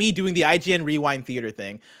 This is me doing the IGN Rewind Theater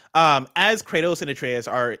thing. As Kratos and Atreus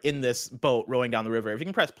are in this boat rowing down the river, if you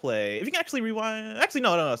can press play, if you can actually rewind, actually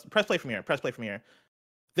no, press play from here. Press play from here.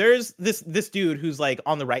 There's this dude who's like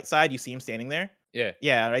on the right side. You see him standing there.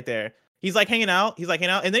 Yeah, right there. He's like hanging out.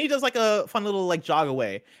 And then he does like a fun little like jog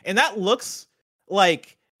away, and that looks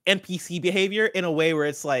like NPC behavior in a way where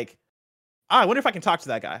it's like, I wonder if I can talk to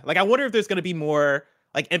that guy. Like, I wonder if there's going to be more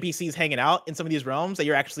like NPCs hanging out in some of these realms that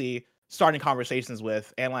you're actually starting conversations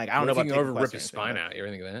with, and like I don't know about taking over, rip his spine out. You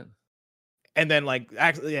ever think of that? And then like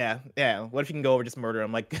actually, yeah. What if you can go over just murder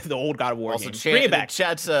him like the old God of War also, games? Bring it back.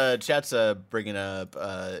 Chat's bringing up.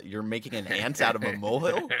 You're making an ant out of a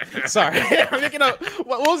molehill. Sorry, I'm making a.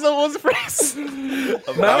 What was the phrase? A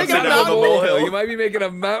mountain out of a molehill. You might be making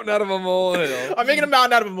a mountain out of a molehill. I'm making a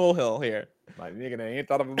mountain out of a molehill here. I'm making an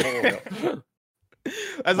ant out of a molehill.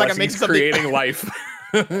 That's like I'm making something. Creating life.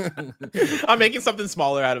 I'm making something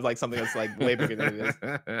smaller out of like something that's like way bigger than it is.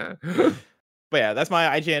 But yeah, that's my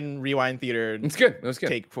IGN Rewind Theater. It's good. That's good.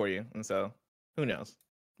 Take for you. And so, who knows?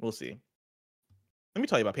 We'll see. Let me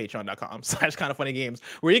tell you about patreon.com/kindoffunnygames,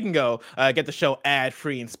 where you can go get the show ad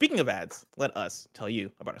free. And speaking of ads, let us tell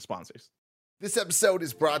you about our sponsors. This episode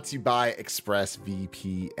is brought to you by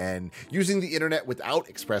ExpressVPN. Using the internet without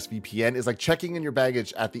ExpressVPN is like checking in your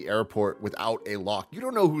baggage at the airport without a lock. You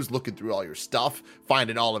don't know who's looking through all your stuff,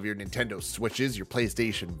 finding all of your Nintendo Switches, your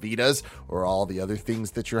PlayStation Vitas, or all the other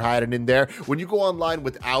things that you're hiding in there. When you go online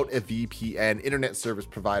without a VPN, internet service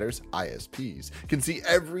providers, ISPs, can see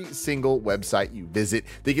every single website you visit.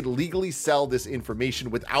 They can legally sell this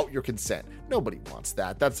information without your consent. Nobody wants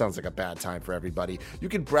that. That sounds like a bad time for everybody. You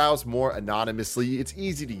can browse more anonymously. It's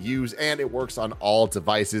easy to use and it works on all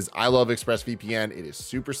devices. I love ExpressVPN. It is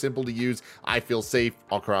super simple to use. I feel safe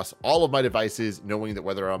across all of my devices, knowing that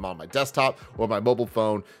whether I'm on my desktop or my mobile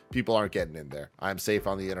phone, people aren't getting in there. I'm safe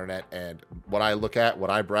on the internet, and what I look at, what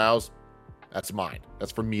I browse, that's mine.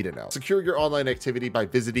 That's for me to know. Secure your online activity by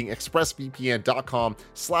visiting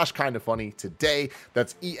expressvpn.com/kindoffunny today.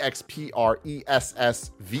 That's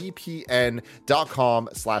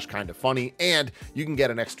expressvpn.com/kindoffunny. And you can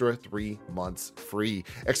get an extra 3 months free.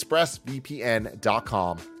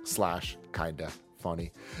 expressvpn.com/kindoffunny.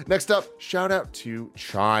 Next up, shout out to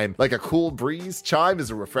Chime. Like a cool breeze, Chime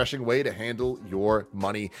is a refreshing way to handle your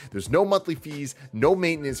money. There's no monthly fees, no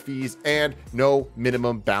maintenance fees, and no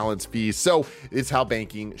minimum balance fees. So it's how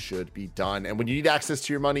banking should be done. And when you need access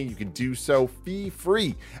to your money, you can do so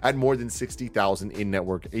fee-free at more than 60,000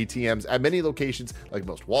 in-network ATMs at many locations like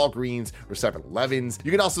most Walgreens or 7-Elevens.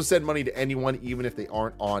 You can also send money to anyone, even if they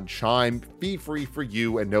aren't on Chime, fee-free for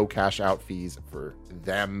you and no cash-out fees for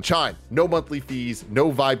them. Chime, no monthly fees,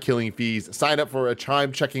 no vibe-killing fees. Sign up for a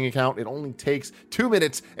Chime checking account. It only takes 2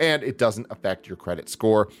 minutes and it doesn't affect your credit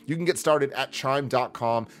score. You can get started at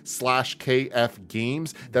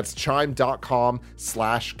chime.com/KFgames. That's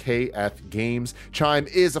chime.com/KFgames. Chime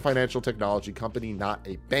is a financial technology company, not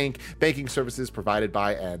a bank. Banking services provided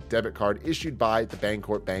by and debit card issued by the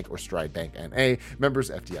Bancorp Bank or Stride Bank NA. Members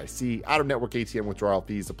FDIC. Out-of-network ATM withdrawal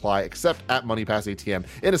fees apply except at MoneyPass ATM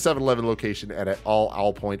in a 7-Eleven location and at all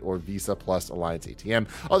Allpoint or Visa Plus Alliance ATM.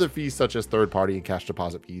 Other fees such as third-party and cash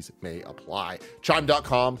deposit fees may apply.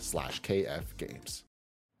 Chime.com/KFgames.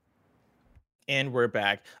 And we're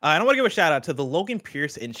back. And I want to give a shout out to the Logan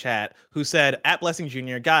Pierce in chat who said, at Blessing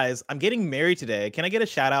Jr., guys, I'm getting married today. Can I get a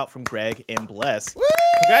shout out from Greg and Bless? Woo!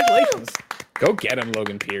 Congratulations. Go get him,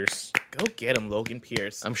 Logan Pierce. Go get him, Logan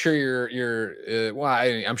Pierce. I'm sure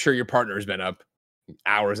I'm sure your partner's been up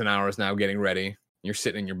hours and hours now getting ready. You're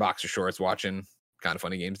sitting in your boxer shorts watching Kind of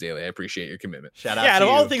Funny Games Daily. I appreciate your commitment. Shout out to out of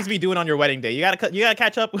all the things to be doing on your wedding day, you gotta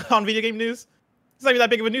catch up on video game news. It's not even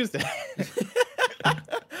that big of a news day.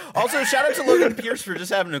 Also, shout out to Logan Pierce for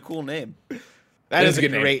just having a cool name. That is a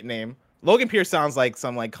great name. Logan Pierce sounds like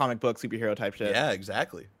some like comic book superhero type shit. Yeah,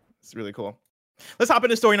 exactly. It's really cool. Let's hop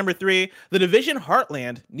into story number 3. The Division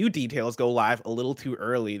Heartland. New details go live a little too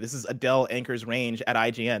early. This is Adele Anchor's Range at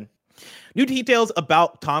IGN. New details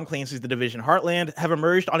about Tom Clancy's The Division Heartland have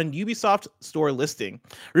emerged on a Ubisoft store listing,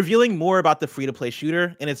 revealing more about the free-to-play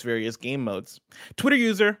shooter and its various game modes. Twitter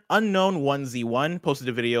user Unknown1Z1 posted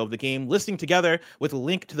a video of the game listing together with a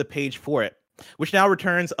link to the page for it, which now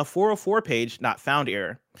returns a 404 page not found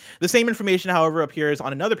error. The same information, however, appears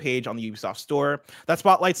on another page on the Ubisoft store that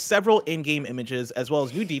spotlights several in-game images as well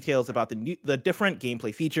as new details about the different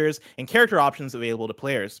gameplay features and character options available to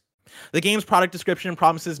players. The game's product description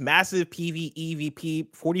promises massive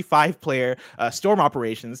PvEVP 45-player storm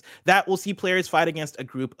operations that will see players fight against a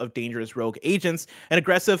group of dangerous rogue agents, an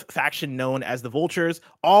aggressive faction known as the Vultures,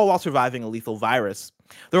 all while surviving a lethal virus.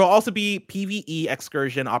 There will also be PvE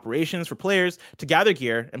excursion operations for players to gather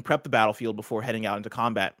gear and prep the battlefield before heading out into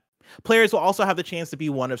combat. Players will also have the chance to be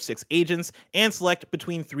one of 6 agents and select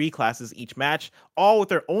between 3 classes each match, all with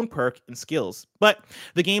their own perk and skills. But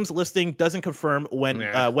the game's listing doesn't confirm when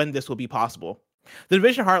this will be possible. The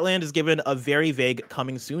Division Heartland is given a very vague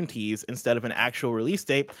coming soon tease instead of an actual release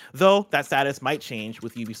date, though that status might change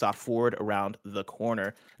with Ubisoft Forward around the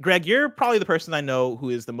corner. Greg, you're probably the person I know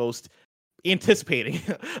who is the most anticipating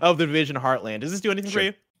of the Division Heartland. Does this do anything for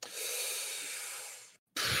you?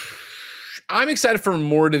 I'm excited for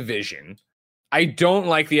more Division. I don't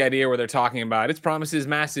like the idea where they're talking about it promises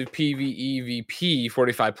massive PvEVP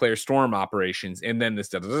 45-player storm operations, and then this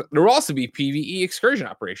stuff. There will also be PvE excursion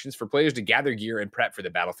operations for players to gather gear and prep for the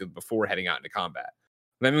battlefield before heading out into combat.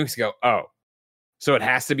 That makes me go, oh, so it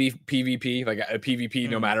has to be PvP, like a PvP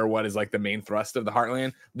no matter what is like the main thrust of the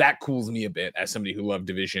Heartland. That cools me a bit as somebody who loved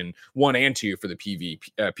Division 1 and 2 for the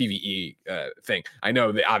PvE thing. I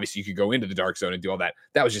know that obviously you could go into the Dark Zone and do all that.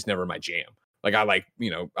 That was just never my jam. Like I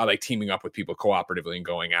like teaming up with people cooperatively and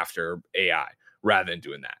going after AI rather than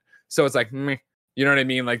doing that. So it's like, meh, you know what I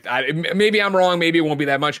mean? Like maybe I'm wrong. Maybe it won't be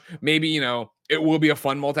that much. Maybe, it will be a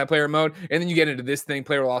fun multiplayer mode. And then you get into this thing.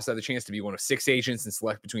 Player will also have the chance to be one of 6 agents and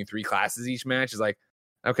select between 3 classes each match. Is like,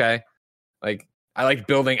 okay. Like I like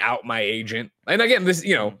building out my agent. And again, this,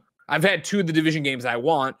 I've had 2 of the Division games I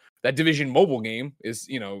want. That Division mobile game is,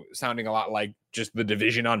 sounding a lot like just the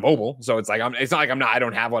Division on mobile. So it's like, I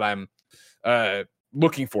don't have what I'm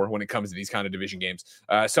looking for when it comes to these kind of Division games.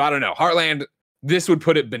 So I don't know. Heartland, this would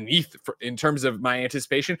put it beneath in terms of my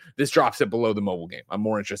anticipation. This drops it below the mobile game. I'm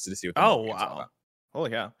more interested to see what the mobile game's all about. Oh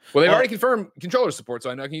yeah. Well, they've already confirmed controller support, so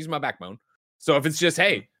I know I can use my backbone. So if it's just,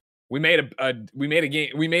 hey, we made a game,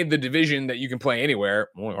 we made the Division that you can play anywhere.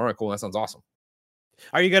 Well, all right, cool. That sounds awesome.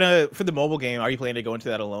 Are you gonna, for the mobile game, are you planning to go into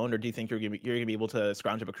that alone, or do you think you're gonna be able to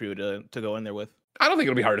scrounge up a crew to go in there with? I don't think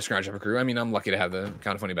it'll be hard to scrounge up a crew. I mean, I'm lucky to have the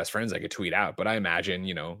kind of funny best friends I could tweet out, but I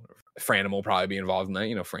imagine, Fran will probably be involved in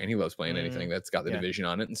that. Fran, he loves playing anything that's got the Division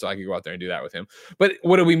on it, and so I could go out there and do that with him. But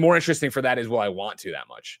what'll be more interesting for that is, will I want to that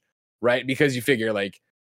much, right? Because you figure like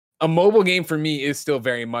a mobile game for me is still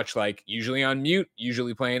very much like usually on mute,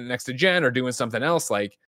 usually playing next to Jen or doing something else.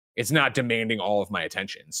 Like it's not demanding all of my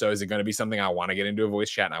attention. So is it going to be something I want to get into a voice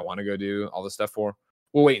chat and I want to go do all this stuff for?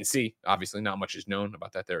 We'll wait and see. Obviously, not much is known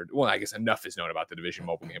about that there. Well, I guess enough is known about the Division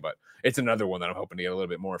mobile game, but it's another one that I'm hoping to get a little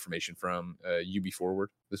bit more information from UB Forward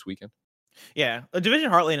this weekend. Yeah,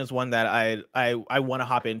 Division Heartland is one that I want to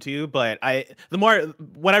hop into, but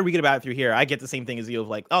when I read about it through here, I get the same thing as you of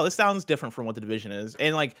like, oh, this sounds different from what the Division is,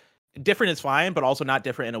 and like different is fine, but also not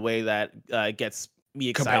different in a way that gets me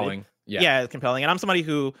excited. Compelling. Yeah, it's compelling. And I'm somebody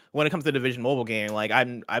who, when it comes to the Division mobile game, like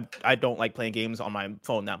I don't like playing games on my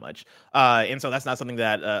phone that much, and so that's not something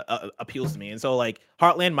that appeals to me. And so like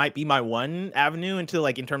Heartland might be my one avenue into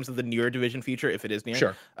like in terms of the newer Division feature, if it is near,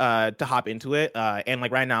 sure, to hop into it. And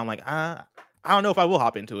like right now, I'm like I don't know if I will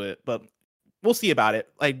hop into it, but we'll see about it.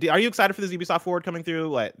 Like, are you excited for this Ubisoft Forward coming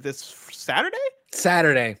through this Saturday?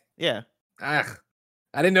 Saturday. Yeah. I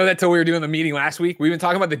didn't know that till we were doing the meeting last week. We've been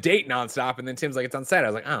talking about the date nonstop, and then Tim's like, it's on Saturday.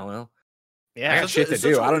 I was like, oh, well. Yeah, I got shit to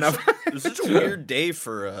do. I don't know. It's such a weird day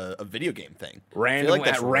for a video game thing.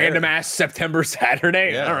 Random ass September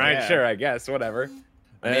Saturday. Yeah, all right, sure, I guess. Whatever.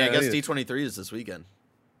 I mean, I guess D23 is this weekend.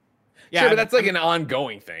 Yeah, sure, but that's like an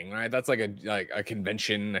ongoing thing, right? That's like a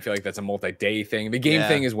convention. I feel like that's a multi-day thing. The game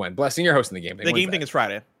thing is when? Blessing, you're hosting the game thing. The game thing is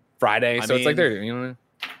Friday. Friday. So it's like they're,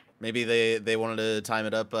 maybe they wanted to time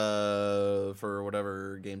it up for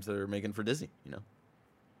whatever games they're making for Disney,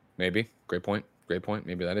 Maybe. Great point.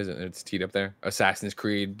 Maybe that is it. It's teed up there. Assassin's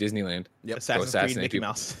Creed, Disneyland. Yep. Assassin's Creed, Mickey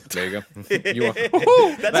Mouse. There you go.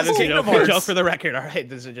 That's a joke for the record. All right,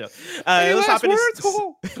 this is a joke. Let's hop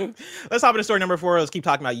into story number 4. Let's keep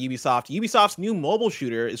talking about Ubisoft. Ubisoft's new mobile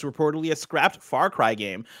shooter is reportedly a scrapped Far Cry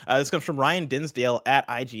game. This comes from Ryan Dinsdale at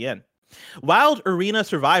IGN. Wild Arena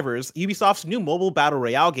Survivors, Ubisoft's new mobile battle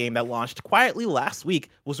royale game that launched quietly last week,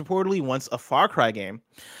 was reportedly once a Far Cry game.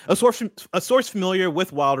 A source familiar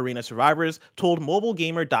with Wild Arena Survivors told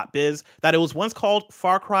MobileGamer.biz that it was once called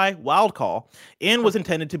Far Cry Wild Call and was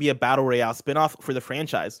intended to be a battle royale spinoff for the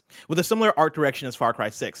franchise, with a similar art direction as Far Cry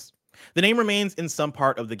 6. The name remains in some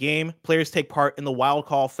part of the game. Players take part in the Wild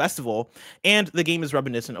Call Festival, and the game is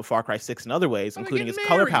reminiscent of Far Cry 6 in other ways, including its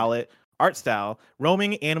color palette, art style,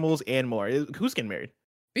 roaming, animals, and more. Who's getting married?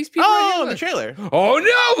 These people. Oh, in the trailer. Oh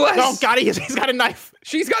no, Bless! Oh God, he's got a knife.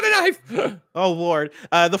 She's got a knife. Oh Lord.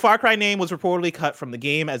 The Far Cry name was reportedly cut from the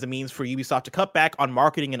game as a means for Ubisoft to cut back on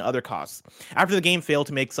marketing and other costs after the game failed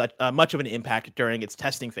to make such much of an impact during its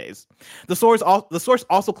testing phase. The source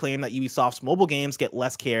also claimed that Ubisoft's mobile games get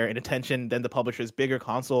less care and attention than the publisher's bigger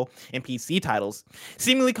console and PC titles,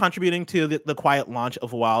 seemingly contributing to the quiet launch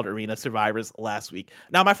of Wild Arena Survivors last week.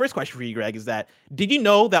 Now, my first question for you, Greg, is that did you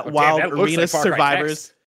know that Wild Arena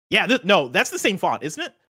Survivors? Yeah, no, that's the same font, isn't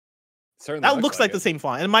it? Certainly that looks like the same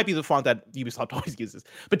font. And it might be the font that Ubisoft always uses.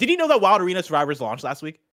 But did you know that Wild Arena Survivors launched last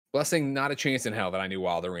week? Blessing, not a chance in hell that I knew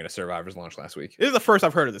Wild Arena Survivors launched last week. This is the first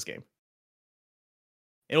I've heard of this game.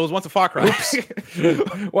 It was once a Far Cry.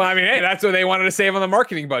 Well, I mean, hey, that's what they wanted to save on the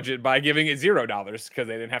marketing budget by giving it $0 because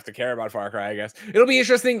they didn't have to care about Far Cry, I guess. It'll be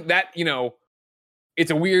interesting that,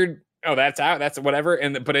 it's a weird, that's out, that's whatever.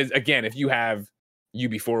 But again, if you have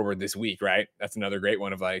UB Forward this week, right? That's another great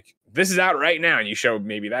one of like, this is out right now, and you show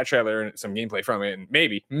maybe that trailer and some gameplay from it, and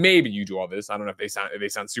maybe you do all this. I don't know if they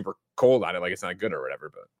sound super cold on it, like it's not good or whatever.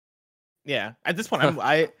 But yeah, at this point,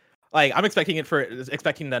 I'm expecting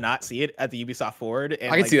to not see it at the Ubisoft Forward.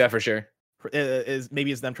 And I can see that for sure. Is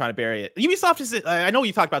them trying to bury it. Ubisoft is. I know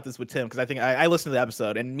you talked about this with Tim because I think I listened to the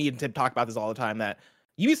episode, and me and Tim talk about this all the time. That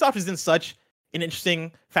Ubisoft is in such an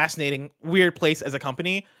interesting, fascinating, weird place as a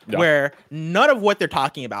company where none of what they're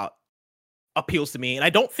talking about appeals to me, and I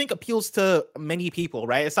don't think appeals to many people,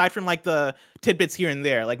 right? Aside from like the tidbits here and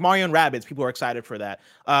there, like Mario and Rabbids, people are excited for that.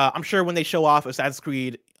 I'm sure when they show off Assassin's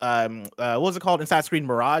Creed, what was it called? Assassin's Creed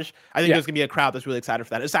Mirage. I think there's gonna be a crowd that's really excited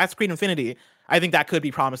for that. Assassin's Creed Infinity, I think that could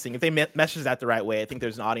be promising if they message that the right way. I think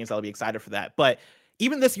there's an audience that'll be excited for that. But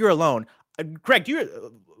even this year alone, Greg,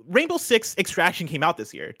 Rainbow Six Extraction came out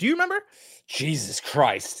this year. Do you remember? Jesus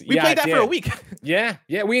Christ. We played that for a week. Yeah,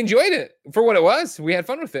 we enjoyed it for what it was. We had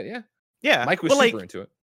fun with it, yeah. Mike was super into it.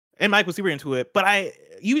 And Mike was super into it. But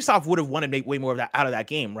Ubisoft would have wanted to make way more of that out of that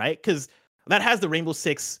game, right? Because that has the Rainbow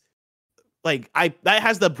Six, that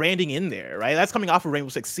has the branding in there, right? That's coming off of Rainbow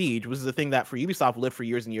Six Siege, which is the thing that for Ubisoft lived for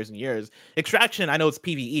years and years and years. Extraction, I know it's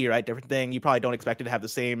PvE, right? Different thing. You probably don't expect it to have the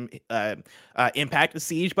same impact as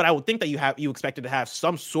Siege, but I would think that you expect it to have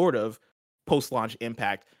some sort of post-launch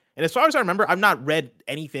impact. And as far as I remember, I've not read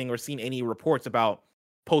anything or seen any reports about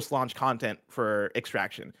post-launch content for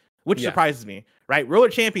Extraction, which surprises me, right? Road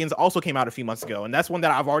to Champions also came out a few months ago, and that's one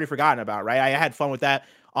that I've already forgotten about, right? I had fun with that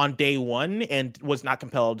on day one and was not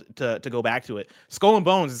compelled to go back to it. Skull and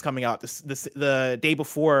Bones is coming out the day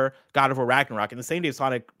before God of War Ragnarok, and the same day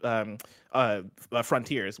Sonic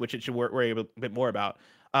Frontiers, which it should worry a bit more about.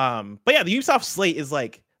 But yeah, the Ubisoft slate is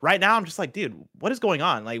like, right now I'm just like, dude, what is going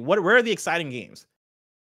on? Like, where are the exciting games?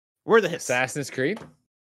 Where are the hits? Assassin's Creed?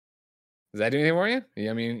 Does that do anything for you?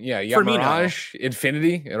 I mean, yeah, you got Mirage,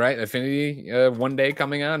 Infinity, right? Infinity one day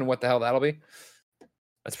coming out, and what the hell that'll be.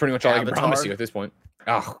 That's pretty much all I can promise you at this point.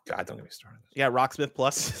 Oh, God, don't get me started. Yeah, Rocksmith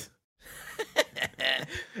Plus.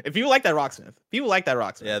 If people like that Rocksmith.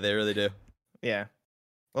 Yeah, they really do. Yeah.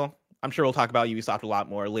 Well, I'm sure we'll talk about Ubisoft a lot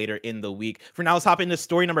more later in the week. For now, let's hop into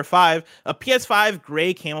story number 5. A PS5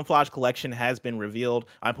 Gray Camouflage Collection has been revealed.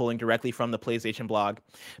 I'm pulling directly from the PlayStation blog.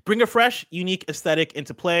 Bring a fresh, unique aesthetic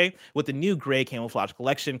into play with the new Gray Camouflage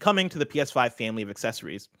Collection coming to the PS5 family of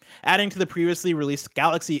accessories. Adding to the previously released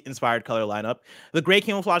Galaxy-inspired color lineup, the Gray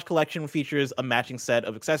Camouflage Collection features a matching set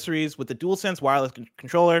of accessories with the DualSense wireless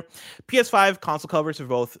controller, PS5 console covers for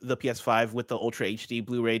both the PS5 with the Ultra HD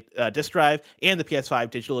Blu-ray disc drive and the PS5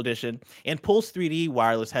 Digital Edition, and Pulse 3D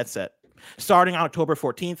wireless headset. Starting on October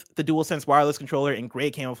 14th, the DualSense wireless controller in Gray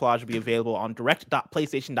Camouflage will be available on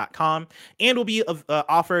direct.playstation.com and will be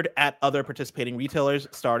offered at other participating retailers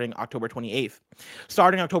starting October 28th.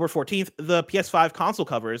 Starting October 14th, the PS5 console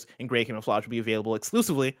covers in Gray Camouflage will be available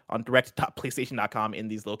exclusively on direct.playstation.com in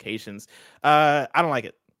these locations. I don't like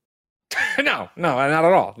it. No, not at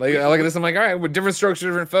all. Like, I look at this, I'm like, all right, with different strokes for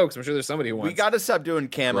different folks. I'm sure there's somebody who wants. We got to stop doing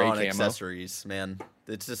camo on accessories, man.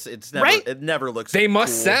 It's never, right? It never looks. They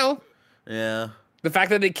must sell. Yeah. The fact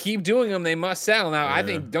that they keep doing them, they must sell. Now, I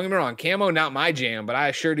think, don't get me wrong, camo not my jam, but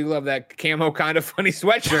I sure do love that camo kind of funny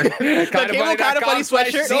sweatshirt. Kind of funny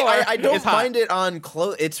sweatshirt. See, I don't mind it on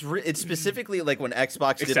clothes. It's specifically like when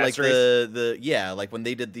Xbox did like like when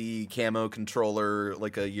they did the camo controller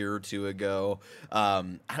like a year or two ago.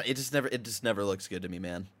 It just never looks good to me,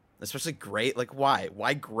 man. Especially gray. Like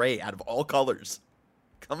why gray out of all colors?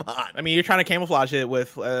 Come on. I mean, you're trying to camouflage it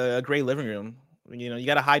with a gray living room. You know, you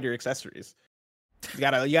got to hide your accessories. You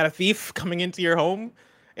got a thief coming into your home.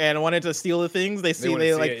 and wanted to steal the things. They see the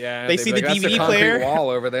DVD the player wall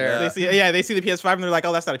over there. They see the PS5 and they're like,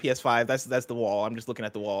 oh, that's not a PS5. That's the wall. I'm just looking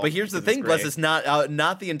at the wall. But here's the thing, Bless, it's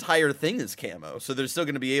not the entire thing is camo, so they're still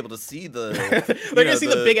going to be able to see the. They're gonna see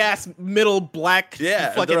the big ass middle black.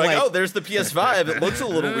 Yeah, they're like, oh, there's the PS5. It looks a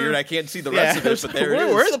little weird. I can't see the rest of it, but there it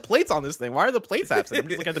is. Where are the plates on this thing? Why are the plates absent? I'm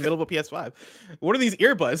just looking at the middle of a PS5. What are these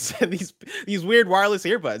earbuds? these weird wireless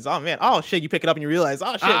earbuds. Oh man. Oh shit. You pick it up and you realize,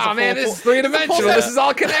 oh shit. Oh man, this is 3-dimensional. This is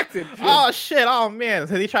all connected. Oh shit. Oh man.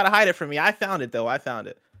 So they try to hide it from me. I found it though. I found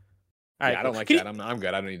it. All right. I don't like that. I'm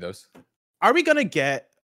good. I don't need those. Are we gonna get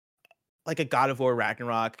like a God of War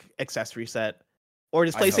Ragnarok accessory set, or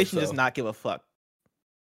does PlayStation just not give a fuck?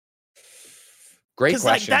 Great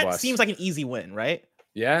question. Like, that seems like an easy win, right?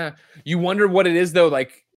 Yeah. You wonder what it is though.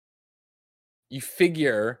 Like, you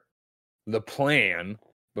figure the plan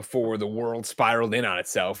before the world spiraled in on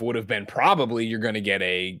itself would have been probably you're going to get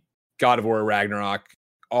a God of War Ragnarok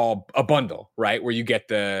a bundle, right? Where you get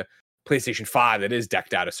the PlayStation 5 that is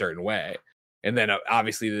decked out a certain way. And then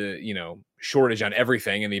obviously the, shortage on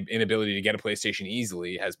everything and the inability to get a PlayStation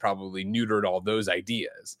easily has probably neutered all those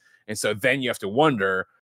ideas. And so then you have to wonder,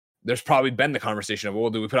 there's probably been the conversation of, well,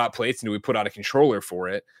 do we put out plates and do we put out a controller for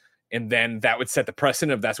it? And then that would set the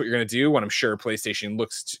precedent of that's what you're going to do when I'm sure PlayStation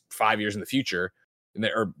looks 5 years in the future,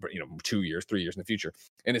 or 2 years, 3 years in the future.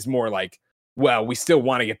 And it's more like, well, we still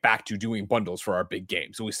want to get back to doing bundles for our big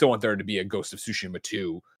games. So we still want there to be a Ghost of Tsushima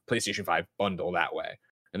 2 PlayStation 5 bundle that way.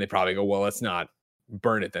 And they probably go, well, let's not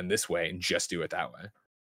burn it then this way and just do it that way.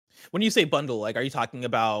 When you say bundle, like, are you talking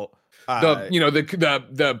about you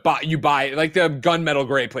buy like the Gunmetal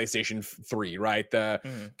Gray PlayStation 3, right? The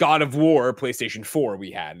God of War PlayStation 4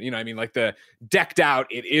 we had, like the decked out,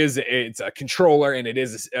 it's a controller and it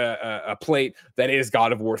is a plate that is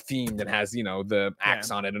God of War themed and has, the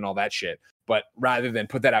axe on it and all that shit. But rather than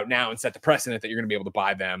put that out now and set the precedent that you're going to be able to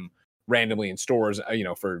buy them randomly in stores,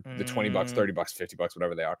 for the $20, $30, $50,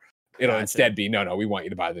 whatever they are, it'll instead be, no, we want you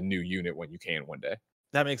to buy the new unit when you can one day.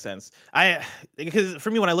 That makes sense. Because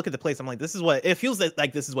for me, when I look at the place, I'm like, this is what it feels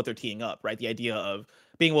like. This is what they're teeing up, right? The idea of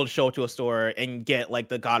being able to show up to a store and get like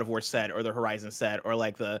the God of War set or the Horizon set, or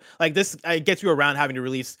this gets you around having to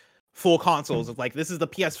release full consoles of like, this is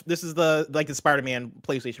the Spider-Man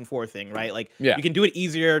PlayStation 4 thing, right? Like, you can do it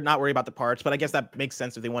easier, not worry about the parts. But I guess that makes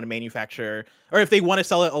sense if they want to manufacture, or if they want to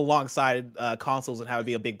sell it alongside consoles and have it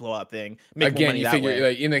be a big blow up thing. Again, you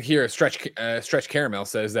figure here, Stretch Caramel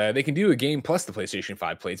says that they can do a game plus the PlayStation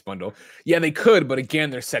 5 plates bundle. Yeah, they could, but again,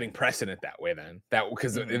 they're setting precedent that way. Then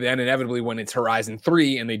because then inevitably when it's Horizon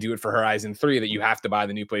 3 and they do it for Horizon 3 that you have to buy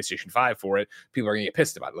the new PlayStation 5 for it, people are gonna get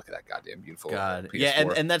pissed about it. Look at that goddamn beautiful PS4.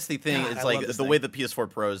 Yeah, and that's the thing. It's like the way the PS4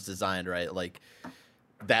 Pro is designed, right? Like,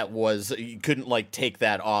 you couldn't like take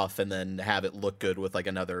that off and then have it look good with like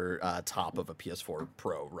another top of a PS4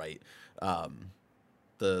 Pro, right?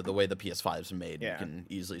 The way the PS5 is made, you can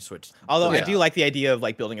easily switch. Although I do like the idea of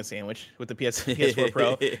like building a sandwich with the PS4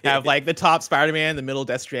 Pro. Have like the top Spider-Man, the middle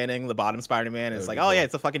Death Stranding, the bottom Spider-Man. It's like, oh yeah,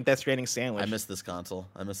 it's a fucking Death Stranding sandwich. I miss this console.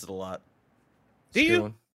 I miss it a lot. Do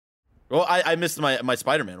you? Well, I missed my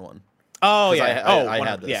Spider-Man one. Oh yeah. I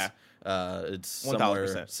had this. Yeah. It's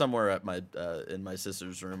somewhere at my in my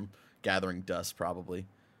sister's room, gathering dust probably.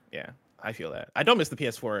 Yeah, I feel that. I don't miss the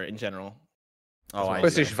PS4 in general. Oh,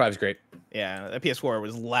 PlayStation 5 is great. Yeah, the PS4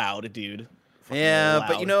 was loud, dude. Yeah,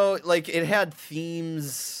 loud. But like it had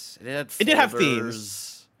themes. It did have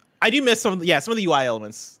themes. I do miss some of the UI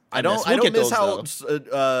elements. I don't miss how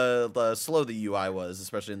slow the UI was,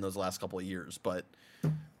 especially in those last couple of years. But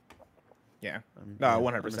yeah, no,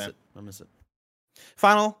 100%. I miss it.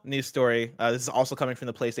 Final news story. This is also coming from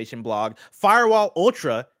the PlayStation blog. Firewall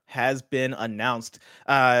Ultra has been announced.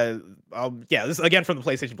 This is again from the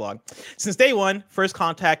PlayStation blog. Since day one, First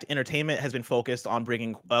Contact Entertainment has been focused on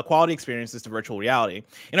bringing quality experiences to virtual reality.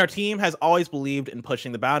 And our team has always believed in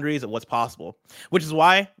pushing the boundaries of what's possible, which is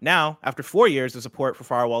why now, after 4 years of support for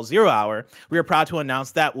Firewall Zero Hour, we are proud to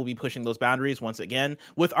announce that we'll be pushing those boundaries once again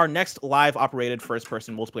with our next live operated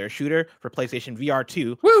first-person multiplayer shooter for PlayStation VR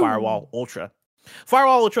 2, Firewall Ultra.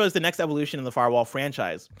 Firewall Ultra is the next evolution in the Firewall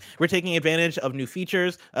franchise. We're taking advantage of new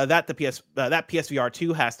features that PSVR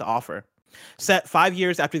 2 has to offer. Set 5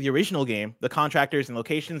 years after the original game, the contractors and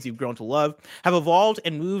locations you've grown to love have evolved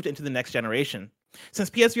and moved into the next generation. Since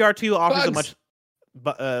PSVR 2 offers bugs.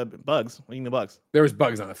 What do you mean bugs? There was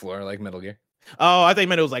bugs on the floor, like Metal Gear. Oh, I thought you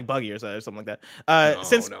meant it was like buggy or something like that. No.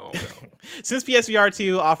 Since PSVR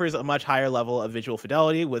 2 offers a much higher level of visual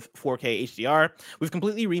fidelity with 4K HDR, we've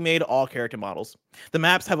completely remade all character models. The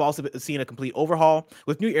maps have also seen a complete overhaul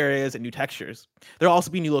with new areas and new textures. There'll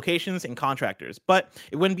also be new locations and contractors, but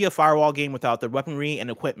it wouldn't be a Firewall game without the weaponry and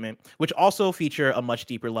equipment, which also feature a much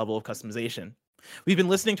deeper level of customization. We've been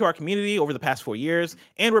listening to our community over the past 4 years,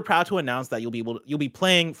 and we're proud to announce that you'll be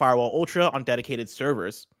playing Firewall Ultra on dedicated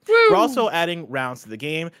servers. Woo! We're also adding rounds to the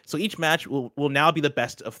game, so each match will now be the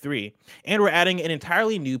best of 3, and we're adding an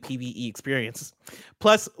entirely new PvE experience.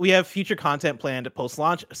 Plus, we have future content planned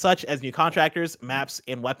post-launch, such as new contractors, maps,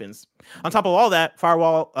 and weapons. On top of all that,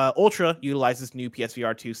 Firewall Ultra utilizes new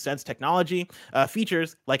PSVR 2 Sense technology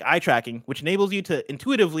features like eye tracking, which enables you to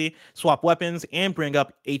intuitively swap weapons and bring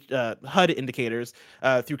up HUD indicators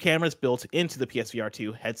through cameras built into the PSVR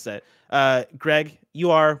 2 headset. Greg, you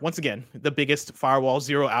are, once again, the biggest Firewall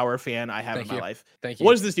 0 Hour fan I have in my life. Thank you.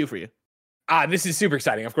 What does this do for you? This is super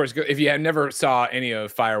exciting. Of course, if you have never saw any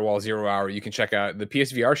of Firewall 0 Hour, you can check out the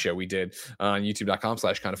PSVR show we did on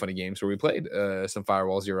youtube.com/kindoffunnygames, where we played some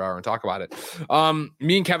Firewall 0 Hour and talk about it.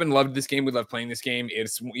 Me and Kevin loved this game. We love playing this game.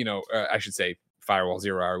 It's, I should say Firewall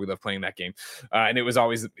 0 Hour. We love playing that game. And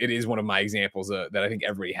it is one of my examples that I think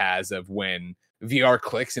everybody has of when VR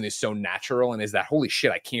clicks and is so natural and is that, holy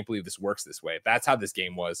shit, I can't believe this works this way. That's how this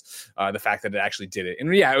game was. The fact that it actually did it.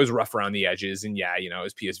 And yeah, it was rough around the edges. And yeah, it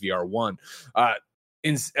was PSVR 1.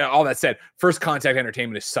 In all that said, First Contact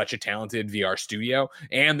Entertainment is such a talented VR studio,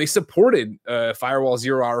 and they supported Firewall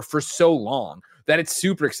 0 Hour for so long that it's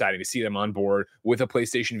super exciting to see them on board with a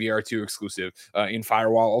PlayStation VR 2 exclusive in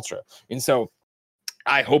Firewall Ultra. And so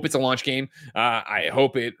I hope it's a launch game. I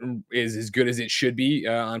hope it is as good as it should be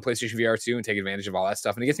on PlayStation VR 2 and take advantage of all that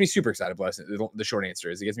stuff. And it gets me super excited. Bless. The short answer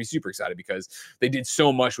is it gets me super excited because they did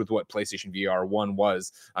so much with what PlayStation VR 1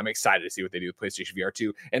 was. I'm excited to see what they do with PlayStation VR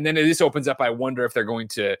 2. And then this opens up, I wonder if they're going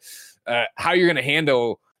to, how you're going to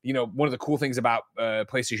handle, one of the cool things about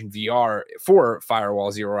PlayStation VR for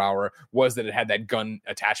Firewall 0 Hour was that it had that gun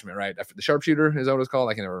attachment, right? The sharpshooter, is that what it's called?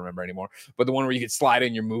 I can never remember anymore. But the one where you could slide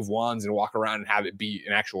in your move wands and walk around and have it be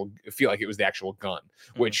feel like it was the actual gun,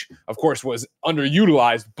 which of course was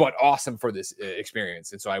underutilized, but awesome for this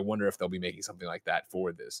experience. And so I wonder if they'll be making something like that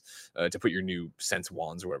for this to put your new Sense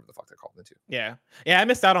wands or whatever the fuck they're called into. Yeah. I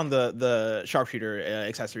missed out on the sharpshooter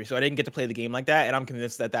accessory, so I didn't get to play the game like that. And I'm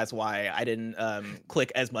convinced that that's why I didn't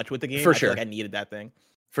click as much with the game. For sure. I feel like I needed that thing.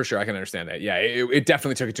 For sure, I can understand that. Yeah, it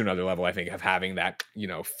definitely took it to another level, I think, of having that,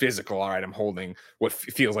 physical, all right, I'm holding what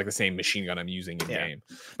feels like the same machine gun I'm using in game.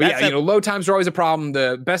 But load times are always a problem.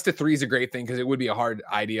 The best of 3 is a great thing because it would be a hard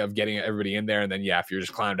idea of getting everybody in there. And then, if you're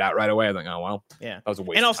just clowned out right away, I'm like, oh, well, that was a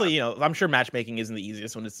waste. And also, I'm sure matchmaking isn't the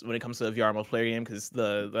easiest when it comes to a VR multiplayer game because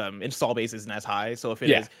the install base isn't as high. So if it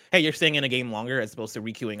is, hey, you're staying in a game longer as opposed to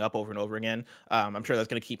requeuing up over and over again, I'm sure that's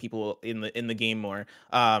going to keep people in the game more.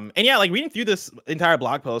 And reading through this entire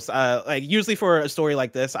blog post, usually for a story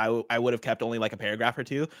like this, I would have kept only like a paragraph or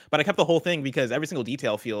two, but I kept the whole thing because every single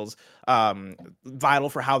detail feels vital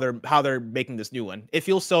for how they're making this new one. It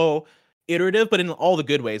feels so iterative, but in all the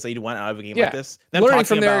good ways that you'd want out of a game like this. Them learning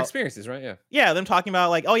from their experiences, right? Yeah, them talking about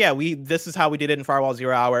like, this is how we did it in Firewall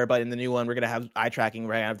 0 Hour, but in the new one we're gonna have eye tracking.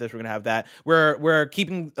 We're gonna have this. We're gonna have that. We're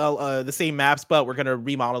keeping the same maps, but we're gonna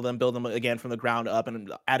remodel them, build them again from the ground up,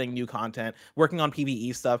 and adding new content. Working on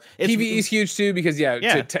PvE stuff. PvE is huge too because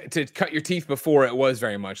to cut your teeth before it was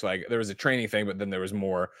very much like there was a training thing, but then there was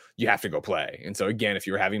more. You have to go play, and so again, if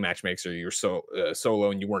you were having matchmakers or you were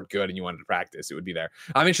solo and you weren't good and you wanted to practice, it would be there.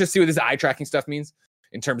 I'm interested to see what this eye tracking stuff means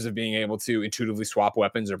in terms of being able to intuitively swap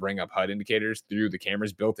weapons or bring up HUD indicators through the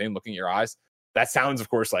cameras built in, looking at your eyes. That sounds, of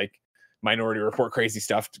course, like Minority Report crazy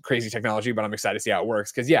stuff, crazy technology, but I'm excited to see how it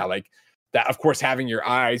works. Because that, of course, having your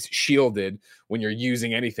eyes shielded when you're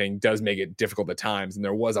using anything does make it difficult at times. And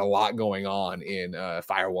there was a lot going on in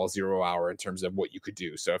Firewall 0 Hour in terms of what you could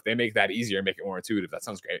do. So if they make that easier, make it more intuitive, that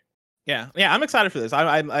sounds great. Yeah, I'm excited for this.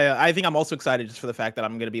 I think I'm also excited just for the fact that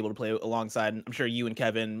I'm going to be able to play alongside. I'm sure you and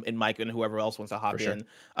Kevin and Mike and whoever else wants to hop in.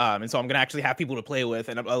 And so I'm going to actually have people to play with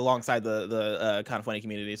and alongside the kind of funny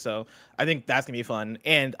community. So I think that's going to be fun.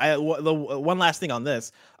 And the one last thing on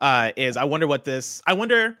this is I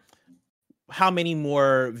wonder how many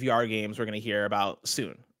more VR games we're going to hear about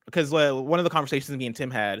soon. Because one of the conversations me and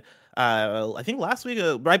Tim had, I think last week,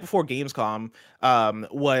 right before Gamescom,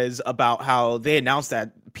 was about how they announced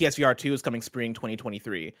that PSVR 2 is coming spring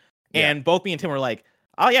 2023. Yeah. And both me and Tim were like,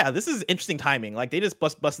 oh yeah, this is interesting timing. Like they just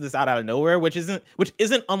busted this out of nowhere, which isn't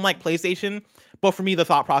unlike PlayStation. But for me, the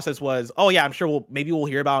thought process was, oh yeah, I'm sure we'll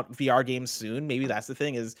hear about VR games soon. Maybe that's the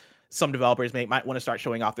thing is some developers might want to start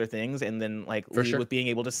showing off their things and then like lead with being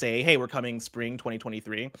able to say, hey, we're coming spring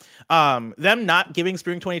 2023. Them not giving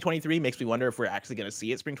spring 2023 makes me wonder if we're actually going to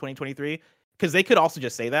see it spring 2023, because they could also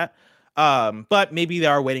just say that. But maybe they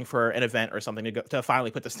are waiting for an event or something to finally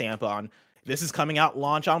put the stamp on this is coming out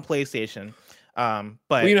launch on PlayStation. But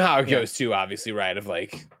well, you know how it goes too, obviously, right? Of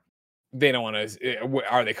like, they don't want to,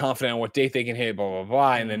 are they confident on what date they can hit, blah, blah,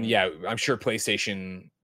 blah. And then, yeah, I'm sure PlayStation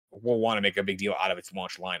will want to make a big deal out of its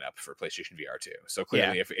launch lineup for PlayStation VR 2. So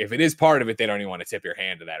clearly, if it is part of it, they don't even want to tip your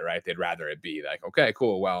hand to that, right? They'd rather it be like, okay,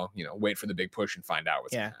 cool. Well, wait for the big push and find out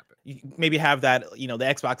what's going to happen. You maybe have that, the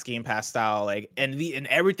Xbox Game Pass style, like, and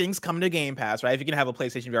everything's coming to Game Pass, right? If you can have a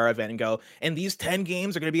PlayStation VR event and go, and these 10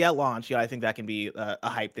 games are going to be at launch, I think that can be a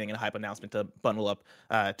hype thing and a hype announcement to bundle up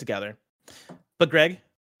together. But Greg,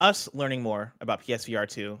 us learning more about PSVR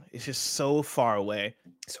 2 is just so far away.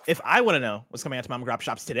 If I want to know what's coming out to mom and grab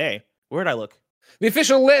shops today, where'd I look? The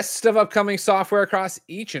official list of upcoming software across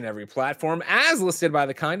each and every platform, as listed by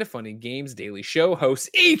the Kinda Funny Games Daily Show hosts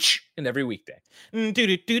each and every weekday.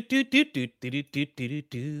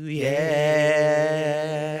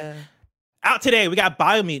 Yeah. Out today, we got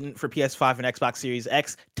Biomutant for PS5 and Xbox Series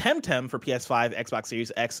X, Temtem for PS5, Xbox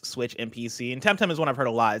Series X, Switch, and PC. And Temtem is one I've heard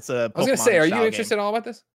a lot. It's a Pokemon. I was going to say, are you interested at all about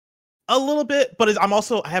this? A little bit, but I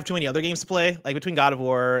have too many other games to play. Like between God of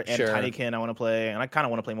War and Tinykin, I want to play, and I kind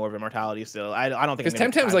of want to play more of Immortality still. I don't think because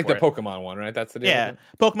Temtem's like the Pokemon one, right? That's the deal. Yeah,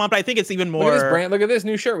 Pokemon, but I think it's even more. Look at this brand. Look at this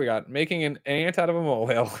new shirt we got, making an ant out of a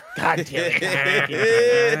molehill. God damn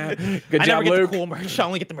it! Good job, I never get Luke. The cool merch. I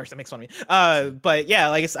only get the merch that makes fun of me. But yeah,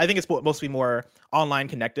 like I think it's supposed to be more online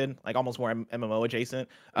connected, like almost more MMO adjacent.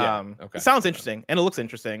 It sounds interesting and it looks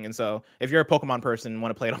interesting. And so if you're a Pokemon person and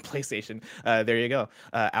want to play it on PlayStation, there you go.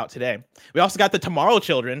 Out today. We also got the Tomorrow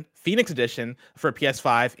Children Phoenix Edition for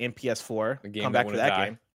PS5 and PS4. Come back for that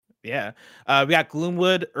game. Yeah. We got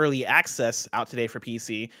Gloomwood Early Access out today for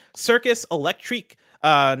PC. Circus Electric,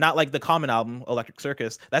 not like the common album, Electric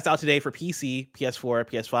Circus. That's out today for PC, PS4,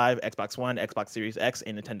 PS5, Xbox One, Xbox Series X,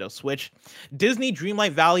 and Nintendo Switch. Disney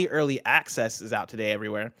Dreamlight Valley Early Access is out today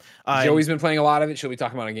everywhere. Joey's been playing a lot of it. She'll be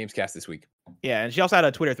talking about it on Gamescast this week. Yeah, and she also had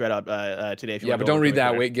a Twitter thread up today. If you but don't read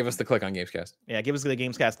that. Wait, give us the click on Gamescast. Yeah, give us the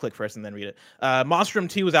Gamescast click first and then read it. Monstrum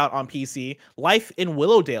 2 is out on PC. Life in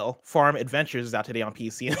Willowdale Farm Adventures is out today on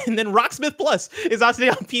PC. And then Rocksmith Plus is out today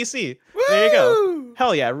on PC. Woo! There you go.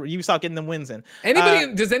 Hell yeah, Ubisoft getting them wins in.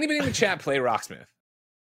 Does anybody in the chat play Rocksmith?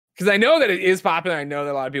 Because I know that it is popular. I know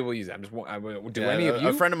that a lot of people use it. Any of you?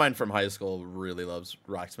 A friend of mine from high school really loves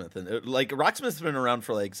Rocksmith. And Rocksmith's been around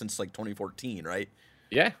for since 2014, right?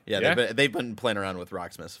 Yeah. They've been playing around with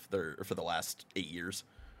Rocksmith for the last 8 years.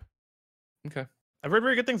 Okay. I've heard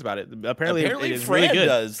very good things about it. Apparently it is Fran really good.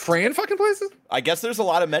 Does. Fran fucking plays it? I guess there's a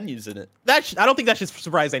lot of menus in it. I don't think that should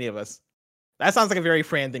surprise any of us. That sounds like a very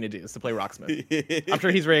Fran thing to do, is to play Rocksmith. I'm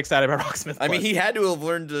sure he's very excited about Rocksmith. I mean, he had to have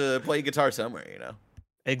learned to play guitar somewhere,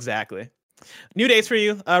 Exactly. New dates for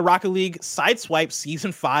you. Rocket League Sideswipe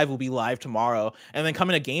Season 5 will be live tomorrow. And then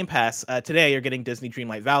coming to Game Pass, today you're getting Disney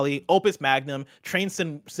Dreamlight Valley, Opus Magnum, Train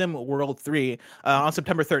Sim World 3. On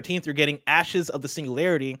September 13th, you're getting Ashes of the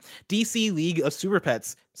Singularity, DC League of Super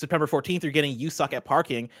Pets. September 14th, you're getting You Suck at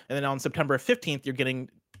Parking. And then on September 15th, you're getting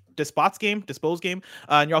Dispose Game.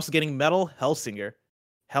 And you're also getting Metal Hellsinger.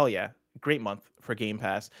 Hell yeah. Great month for Game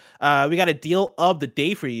Pass. We got a deal of the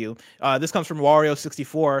day for you. This comes from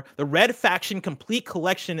Wario64. The Red Faction Complete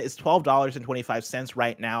Collection is $12.25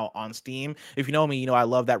 right now on Steam. If you know me, you know I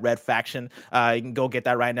love that Red Faction. You can go get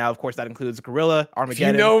that right now. Of course, that includes Gorilla,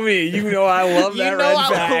 Armageddon. If you know me, you know I love that Red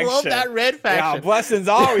Faction. I love that Red Faction. Yeah, Blessing's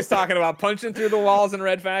always talking about punching through the walls in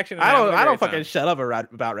Red Faction. I don't fucking shut up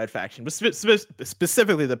about Red Faction, but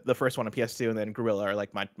specifically the first one on PS2 and then Gorilla are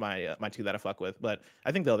like my two that I fuck with. But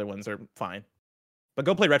I think the other ones are fine. But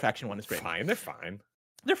go play Red Faction 1. It's great. They're fine.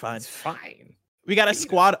 It's fine. We got a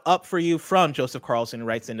squad up for you from Joseph Carlson, who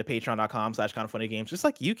writes into patreon.com/kindafunnygames, just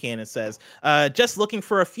like you can. It says, just looking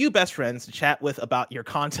for a few best friends to chat with about your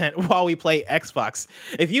content while we play Xbox.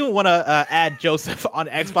 If you want to add Joseph on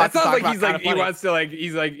Xbox, that sounds like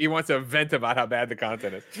he wants to vent about how bad the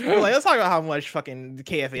content is. Let's talk about how much fucking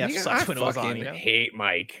KFAF sucks when it was on. I hate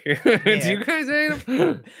Mike. Do you guys hate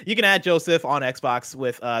him? You can add Joseph on Xbox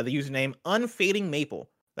with the username Unfading Maple.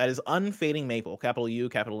 That is Unfading Maple, capital U,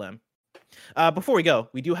 capital M. Before we go,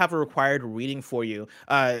 we do have a required reading for you.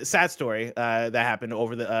 Sad story that happened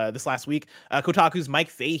over this last week. Kotaku's Mike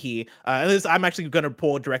Fahey, and I'm actually going to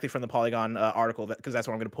pull directly from the Polygon article because that's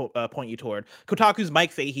what I'm going to point you toward. Kotaku's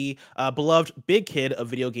Mike Fahey, beloved big kid of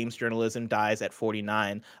video games journalism, dies at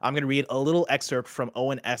 49. I'm going to read a little excerpt from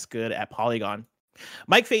Owen S. Good at Polygon.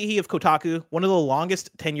 Mike Fahey of Kotaku, one of the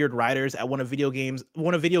longest tenured writers at one of video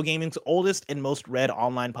gaming's oldest and most read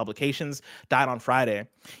online publications, died on Friday.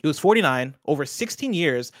 He was 49. Over 16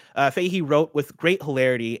 years, Fahey wrote with great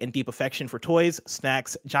hilarity and deep affection for toys,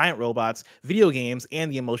 snacks, giant robots, video games,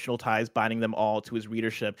 and the emotional ties binding them all to his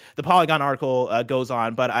readership. The Polygon article goes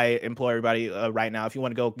on, but I implore everybody right now, if you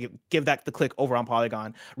want to go give that the click over on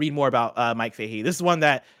Polygon, read more about Mike Fahey. This is one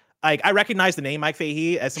that I recognize the name Mike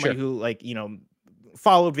Fahey as somebody who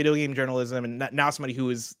followed video game journalism and now somebody who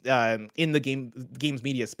is in the games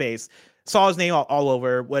media space. Saw his name all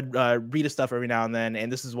over, would read his stuff every now and then.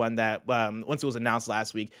 And this is one that once it was announced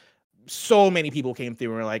last week, so many people came through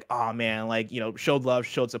and were like, oh man, showed love,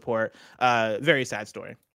 showed support. Very sad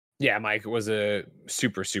story. Yeah, Mike was a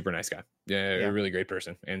super, super nice guy. Yeah, a really great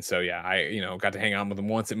person. And so, yeah, I, got to hang out with him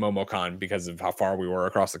once at MomoCon because of how far we were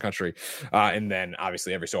across the country. And then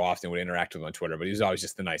obviously every so often would interact with him on Twitter, but he was always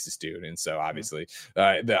just the nicest dude. And so obviously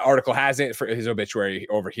the article has it for his obituary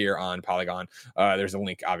over here on Polygon. There's a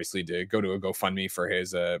link obviously to go to a GoFundMe for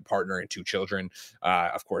his partner and 2 children.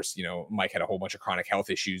 Of course, Mike had a whole bunch of chronic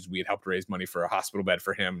health issues. We had helped raise money for a hospital bed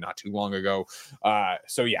for him not too long ago.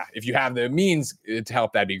 So yeah, if you have the means to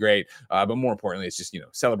help, that'd be great. But more importantly, it's just,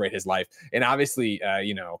 celebrate his life. And obviously,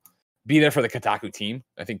 be there for the Kotaku team.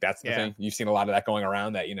 I think that's the thing. You've seen a lot of that going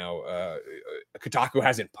around that, Kotaku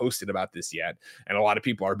hasn't posted about this yet. And a lot of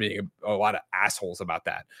people are being a lot of assholes about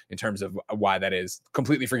that in terms of why that is.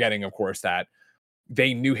 Completely forgetting, of course, that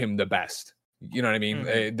they knew him the best. You know what I mean?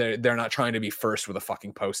 Mm-hmm. They're not trying to be first with a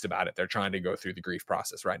fucking post about it. They're trying to go through the grief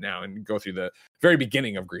process right now and go through the very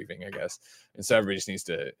beginning of grieving, I guess. And so everybody just needs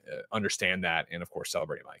to understand that and, of course,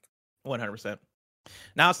 celebrate Mike. 100%.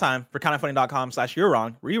 Now it's time for kindafunny.com/you're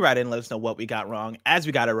wrong, where you write in and let us know what we got wrong as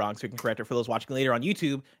we got it wrong so we can correct it for those watching later on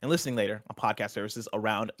YouTube and listening later on podcast services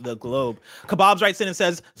around the globe. Kebabs writes in and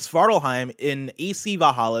says Svartalheim in AC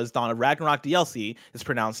Valhalla's Dawn of Ragnarok DLC is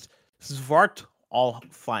pronounced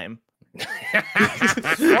Svartalfheim.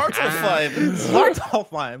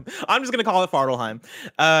 Svartalfheim. I'm just going to call it Fartalheim.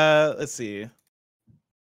 Let's see.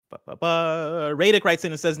 Radic writes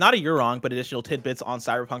in and says, not a you're wrong, but additional tidbits on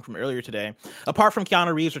Cyberpunk from earlier today. Apart from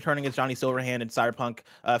Keanu Reeves returning as Johnny Silverhand in Cyberpunk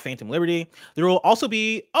Phantom Liberty, there will also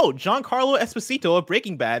be, Giancarlo Esposito of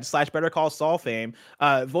Breaking Bad / Better Call Saul fame,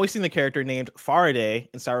 voicing the character named Faraday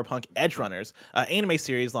in Cyberpunk Edgerunners, anime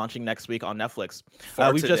series launching next week on Netflix.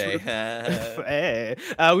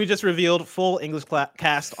 We just revealed full English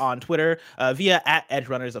cast on Twitter via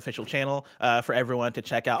 @Edgerunners official channel for everyone to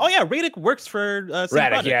check out. Oh yeah, Radic works for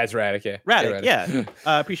Radic, yeah. It's Radic, yeah. Radic, yeah.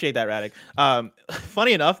 Appreciate that, Radic.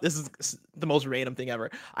 Funny enough, this is the most random thing ever.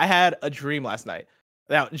 I had a dream last night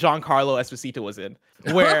that Giancarlo Esposito was in,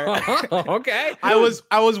 where okay, I was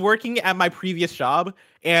working at my previous job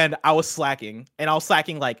and I was slacking,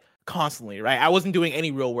 like constantly, right? I wasn't doing any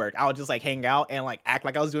real work. I would just like hang out and like act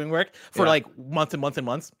like I was doing work for like months and months and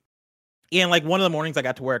months. And like one of the mornings I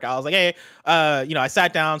got to work, I was like, hey, I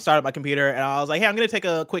sat down, started up my computer, and I was like, hey, I'm going to take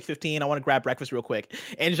a quick 15. I want to grab breakfast real quick.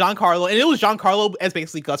 And it was Giancarlo as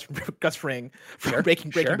basically Gus Fring from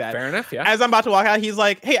Breaking Bad. Fair enough, yeah. As I'm about to walk out, he's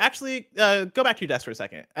like, hey, actually, go back to your desk for a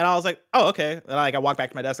second. And I was like, oh, okay. And I walk back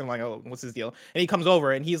to my desk, and I'm like, oh, what's this deal? And he comes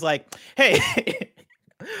over, and he's like, hey,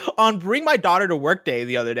 on Bring My Daughter to Work Day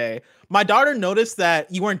the other day, my daughter noticed that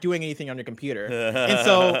you weren't doing anything on your computer. And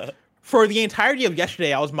so for the entirety of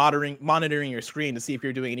yesterday, I was monitoring your screen to see if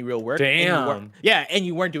you're doing any real work. Damn. And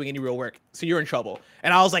you weren't doing any real work, so you're in trouble.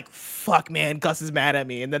 And I was like, "Fuck, man, Gus is mad at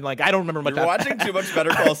me." And then like I don't remember much. You're watching too much Better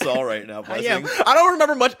Call Saul right now. I don't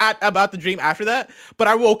remember much about the dream after that, but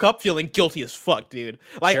I woke up feeling guilty as fuck, dude.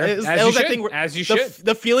 Like sure. it was that thing where as you should.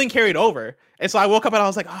 The feeling carried over, and so I woke up and I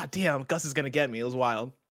was like, "Oh, damn, Gus is gonna get me." It was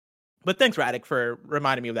wild. But thanks, Radic, for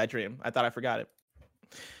reminding me of that dream. I thought I forgot it.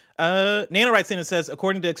 Nano writes in and says,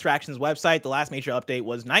 according to Extraction's website, the last major update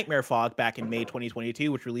was Nightmare Fog back in May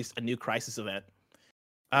 2022, which released a new Crisis event.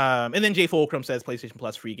 And then Jay Fulcrum says PlayStation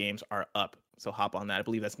Plus free games are up. So hop on that. I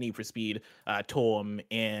believe that's Need for Speed, Toem,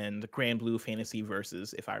 and Grand Blue Fantasy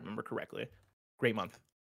Versus, if I remember correctly. Great month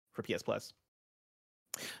for PS Plus.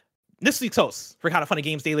 This week's hosts for Kinda Funny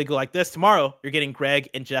Games Daily go like this. Tomorrow, you're getting Greg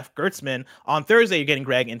and Jeff Gertzman. On Thursday, you're getting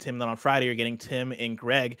Greg and Tim. Then on Friday, you're getting Tim and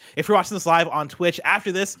Greg. If you're watching this live on Twitch,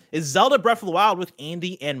 after this is Zelda Breath of the Wild with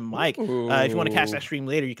Andy and Mike. If you want to catch that stream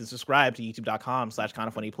later, you can subscribe to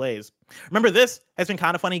youtube.com/kindafunnyplays. Remember, this has been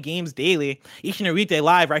Kinda Funny Games Daily. Each and every weekday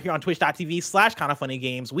live right here on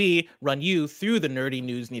twitch.tv/kindafunnygames. We run you through the nerdy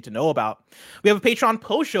news you need to know about. We have a Patreon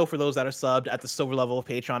post show for those that are subbed at the silver level of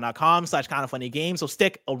patreon.com/kindafunnygames. So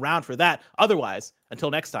stick around for that. Otherwise, until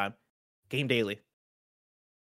next time, Game Daily.